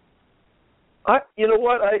 You know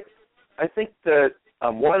what? I think that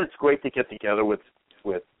one, it's great to get together with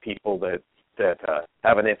people that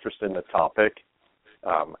have an interest in the topic,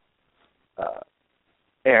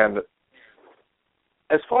 and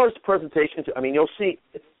as far as presentations, I mean, you'll see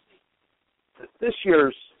this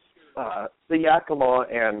year's the Yakima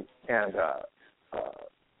and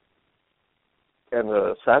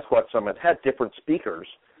the Sasquatch Summit had different speakers.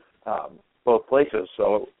 Both places,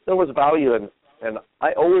 so there was value, and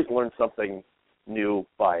I always learn something new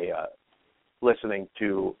by listening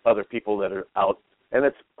to other people that are out, and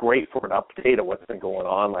it's great for an update of what's been going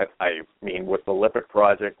on. I mean, with the Limit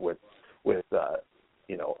Project, with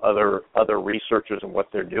other researchers and what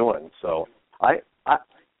they're doing. So I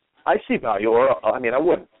see value, or I mean, I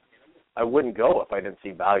wouldn't go if I didn't see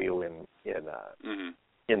value in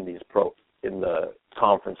these in the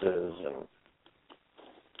conferences and.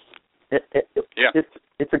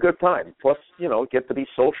 It's a good time. Plus, get to be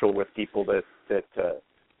social with people that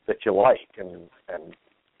you like and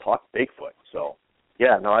talk Bigfoot. So,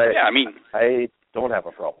 I don't have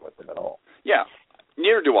a problem with them at all. Yeah,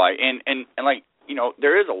 neither do I. And like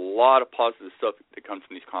there is a lot of positive stuff that comes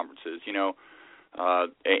from these conferences.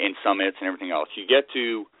 And summits and everything else. You get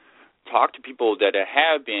to talk to people that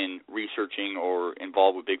have been researching or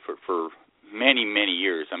involved with Bigfoot for many, many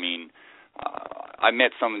years. I mean, I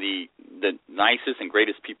met some of the nicest and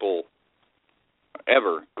greatest people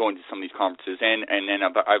ever going to some of these conferences, and then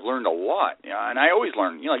I've learned a lot. And I always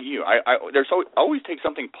learn, like you. I always take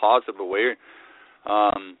something positive away,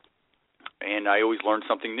 and I always learn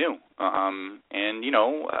something new. And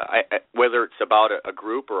whether it's about a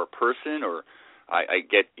group or a person, or I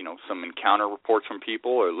get some encounter reports from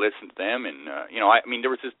people or listen to them, and there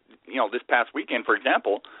was this this past weekend, for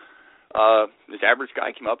example, this average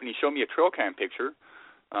guy came up and he showed me a trail cam picture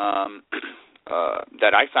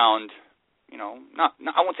that I found. Not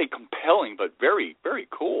I won't say compelling, but very, very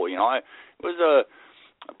cool. It was a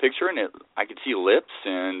picture, and I could see lips,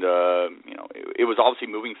 and it was obviously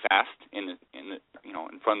moving fast in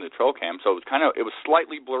front of the trail cam, so it was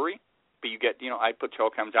slightly blurry. But you get I put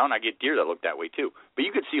trail cams down, I get deer that look that way too. But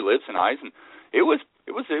you could see lips and eyes, and it was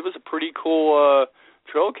a pretty cool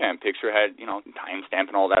trail cam picture. It had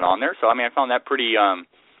timestamp and all that on there. So I found that pretty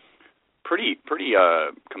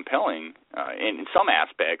compelling in some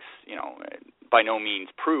aspects. By no means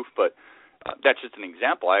proof, but that's just an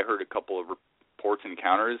example. I heard a couple of reports,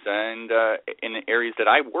 encounters, and in the areas that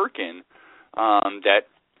I work in, that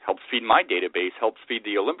helps feed my database, helps feed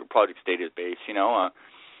the Olympic Project's database.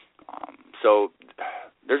 So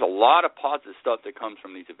there's a lot of positive stuff that comes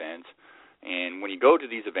from these events, and when you go to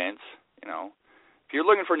these events, if you're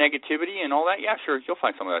looking for negativity and all that, yeah, sure, you'll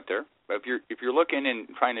find some of that there. But if you're looking and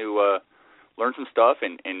trying to learn some stuff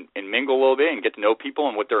and mingle a little bit and get to know people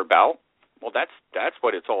and what they're about, well, that's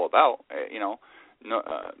what it's all about.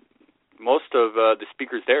 Most of the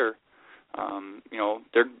speakers there,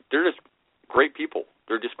 they're just great people.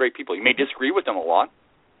 They're just great people. You may disagree with them a lot.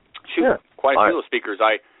 Quite a few of the speakers,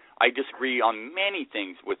 I disagree on many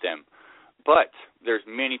things with them, but there's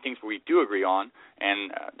many things we do agree on,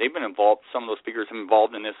 and they've been involved. Some of those speakers have been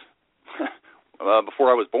involved in this before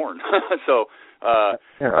I was born, so I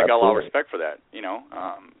got a lot of respect for that.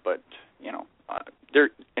 But they're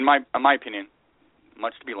in my opinion,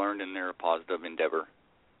 much to be learned, and they're a positive endeavor.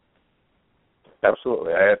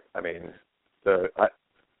 Absolutely. I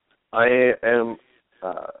am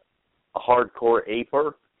a hardcore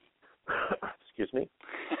aper. Excuse me,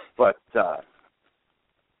 but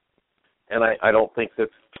and I don't think that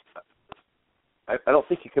I don't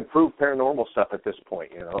think you can prove paranormal stuff at this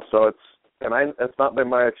point. So that's not been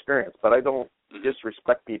my experience. But I don't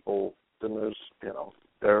disrespect people. And there's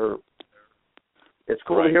it's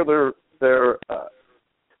cool to hear their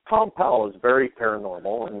Tom Powell is very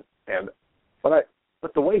paranormal,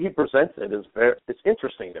 but the way he presents it is it's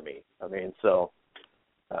interesting to me.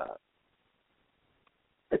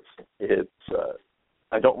 It's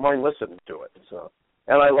I don't mind listening to it. So,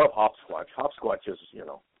 and I love Hopsquatch. Hopsquatch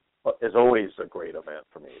is always a great event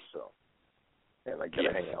for me. So, and I get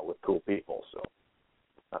to hang out with cool people. So,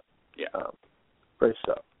 great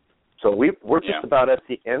stuff. So we're just about at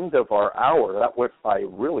the end of our hour. That went by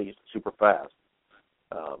really super fast.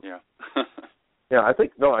 I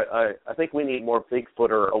think we need more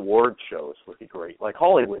Bigfooter award shows. Would be great, like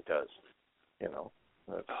Hollywood does.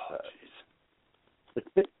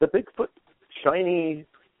 The Bigfoot Shiny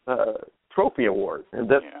Trophy Award,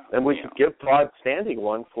 and we should give Todd Standing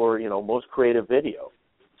one for most creative video.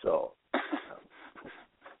 So,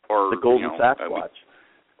 or the Golden Sasquatch.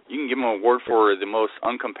 You can give him an award for the most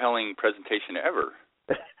uncompelling presentation ever.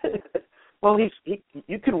 Well,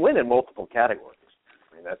 you can win in multiple categories.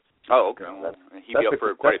 That's okay. He'd be up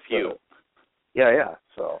for quite a few.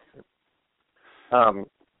 So,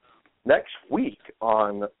 next week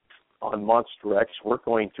on Monster X, we're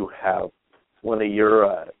going to have one of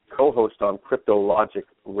your co-hosts on Cryptologic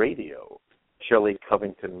Radio, Shelley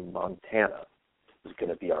Covington, Montana, is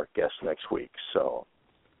going to be our guest next week. So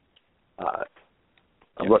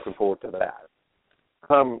I'm looking forward to that.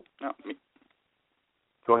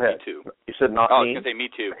 Go ahead. Me too. You said not me? I was going to say me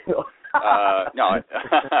too.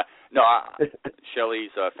 No,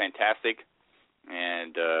 Shelley's fantastic,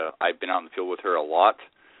 and I've been out in the field with her a lot,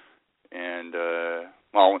 and I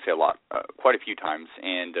won't say a lot, quite a few times,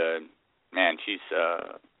 and man, she's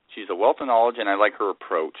a wealth of knowledge, and I like her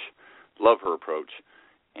approach, love her approach,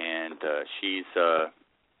 and she's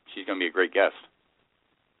going to be a great guest.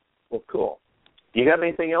 Well, cool. Do you have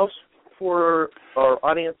anything else for our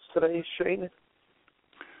audience today, Shane?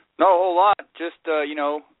 No, a whole lot. Just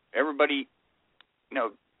everybody,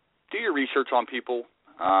 do your research on people.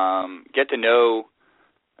 Get to know,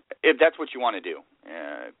 if that's what you want to do.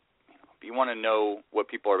 If you want to know what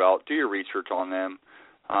people are about, do your research on them.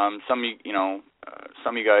 Some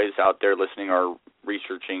of you guys out there listening are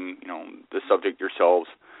researching, the subject yourselves.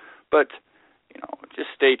 But, just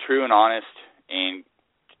stay true and honest, and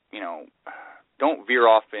don't veer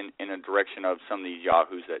off in a direction of some of these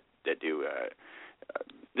yahoos that do.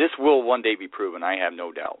 This will one day be proven. I have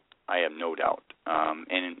no doubt. And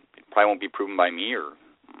it probably won't be proven by me or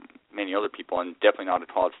many other people, and definitely not at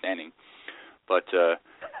Todd Standing. But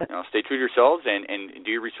stay true to yourselves and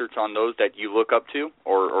do your research on those that you look up to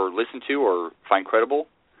or listen to or find credible,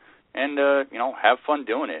 and have fun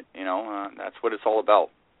doing it. That's what it's all about.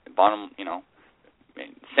 Bottom,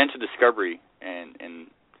 sense of discovery and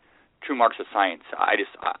true marks of science.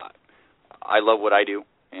 I love what I do,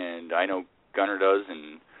 and I know Gunnar does,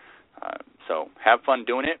 and so have fun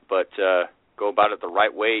doing it, but go about it the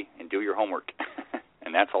right way and do your homework.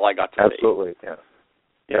 And that's all I got to say. Absolutely, yeah.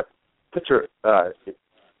 Yep. Put your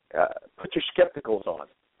skepticals on.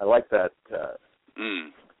 I like that.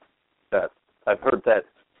 That I've heard that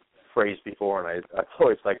phrase before, and I've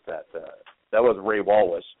always liked that. That was Ray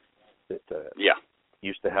Wallace that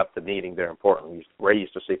used to have the meeting there in Portland. Ray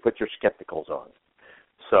used to say, "Put your skepticals on."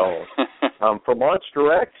 So, for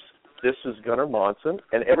Monster X, this is Gunnar Monson,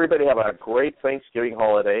 and everybody have a great Thanksgiving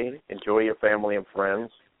holiday. Enjoy your family and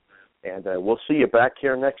friends, and we'll see you back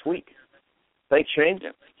here next week. Thanks, Shane.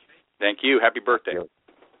 Yep. Thank you. Happy birthday.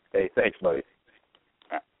 Hey, thanks, buddy.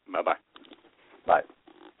 Bye-bye. Bye.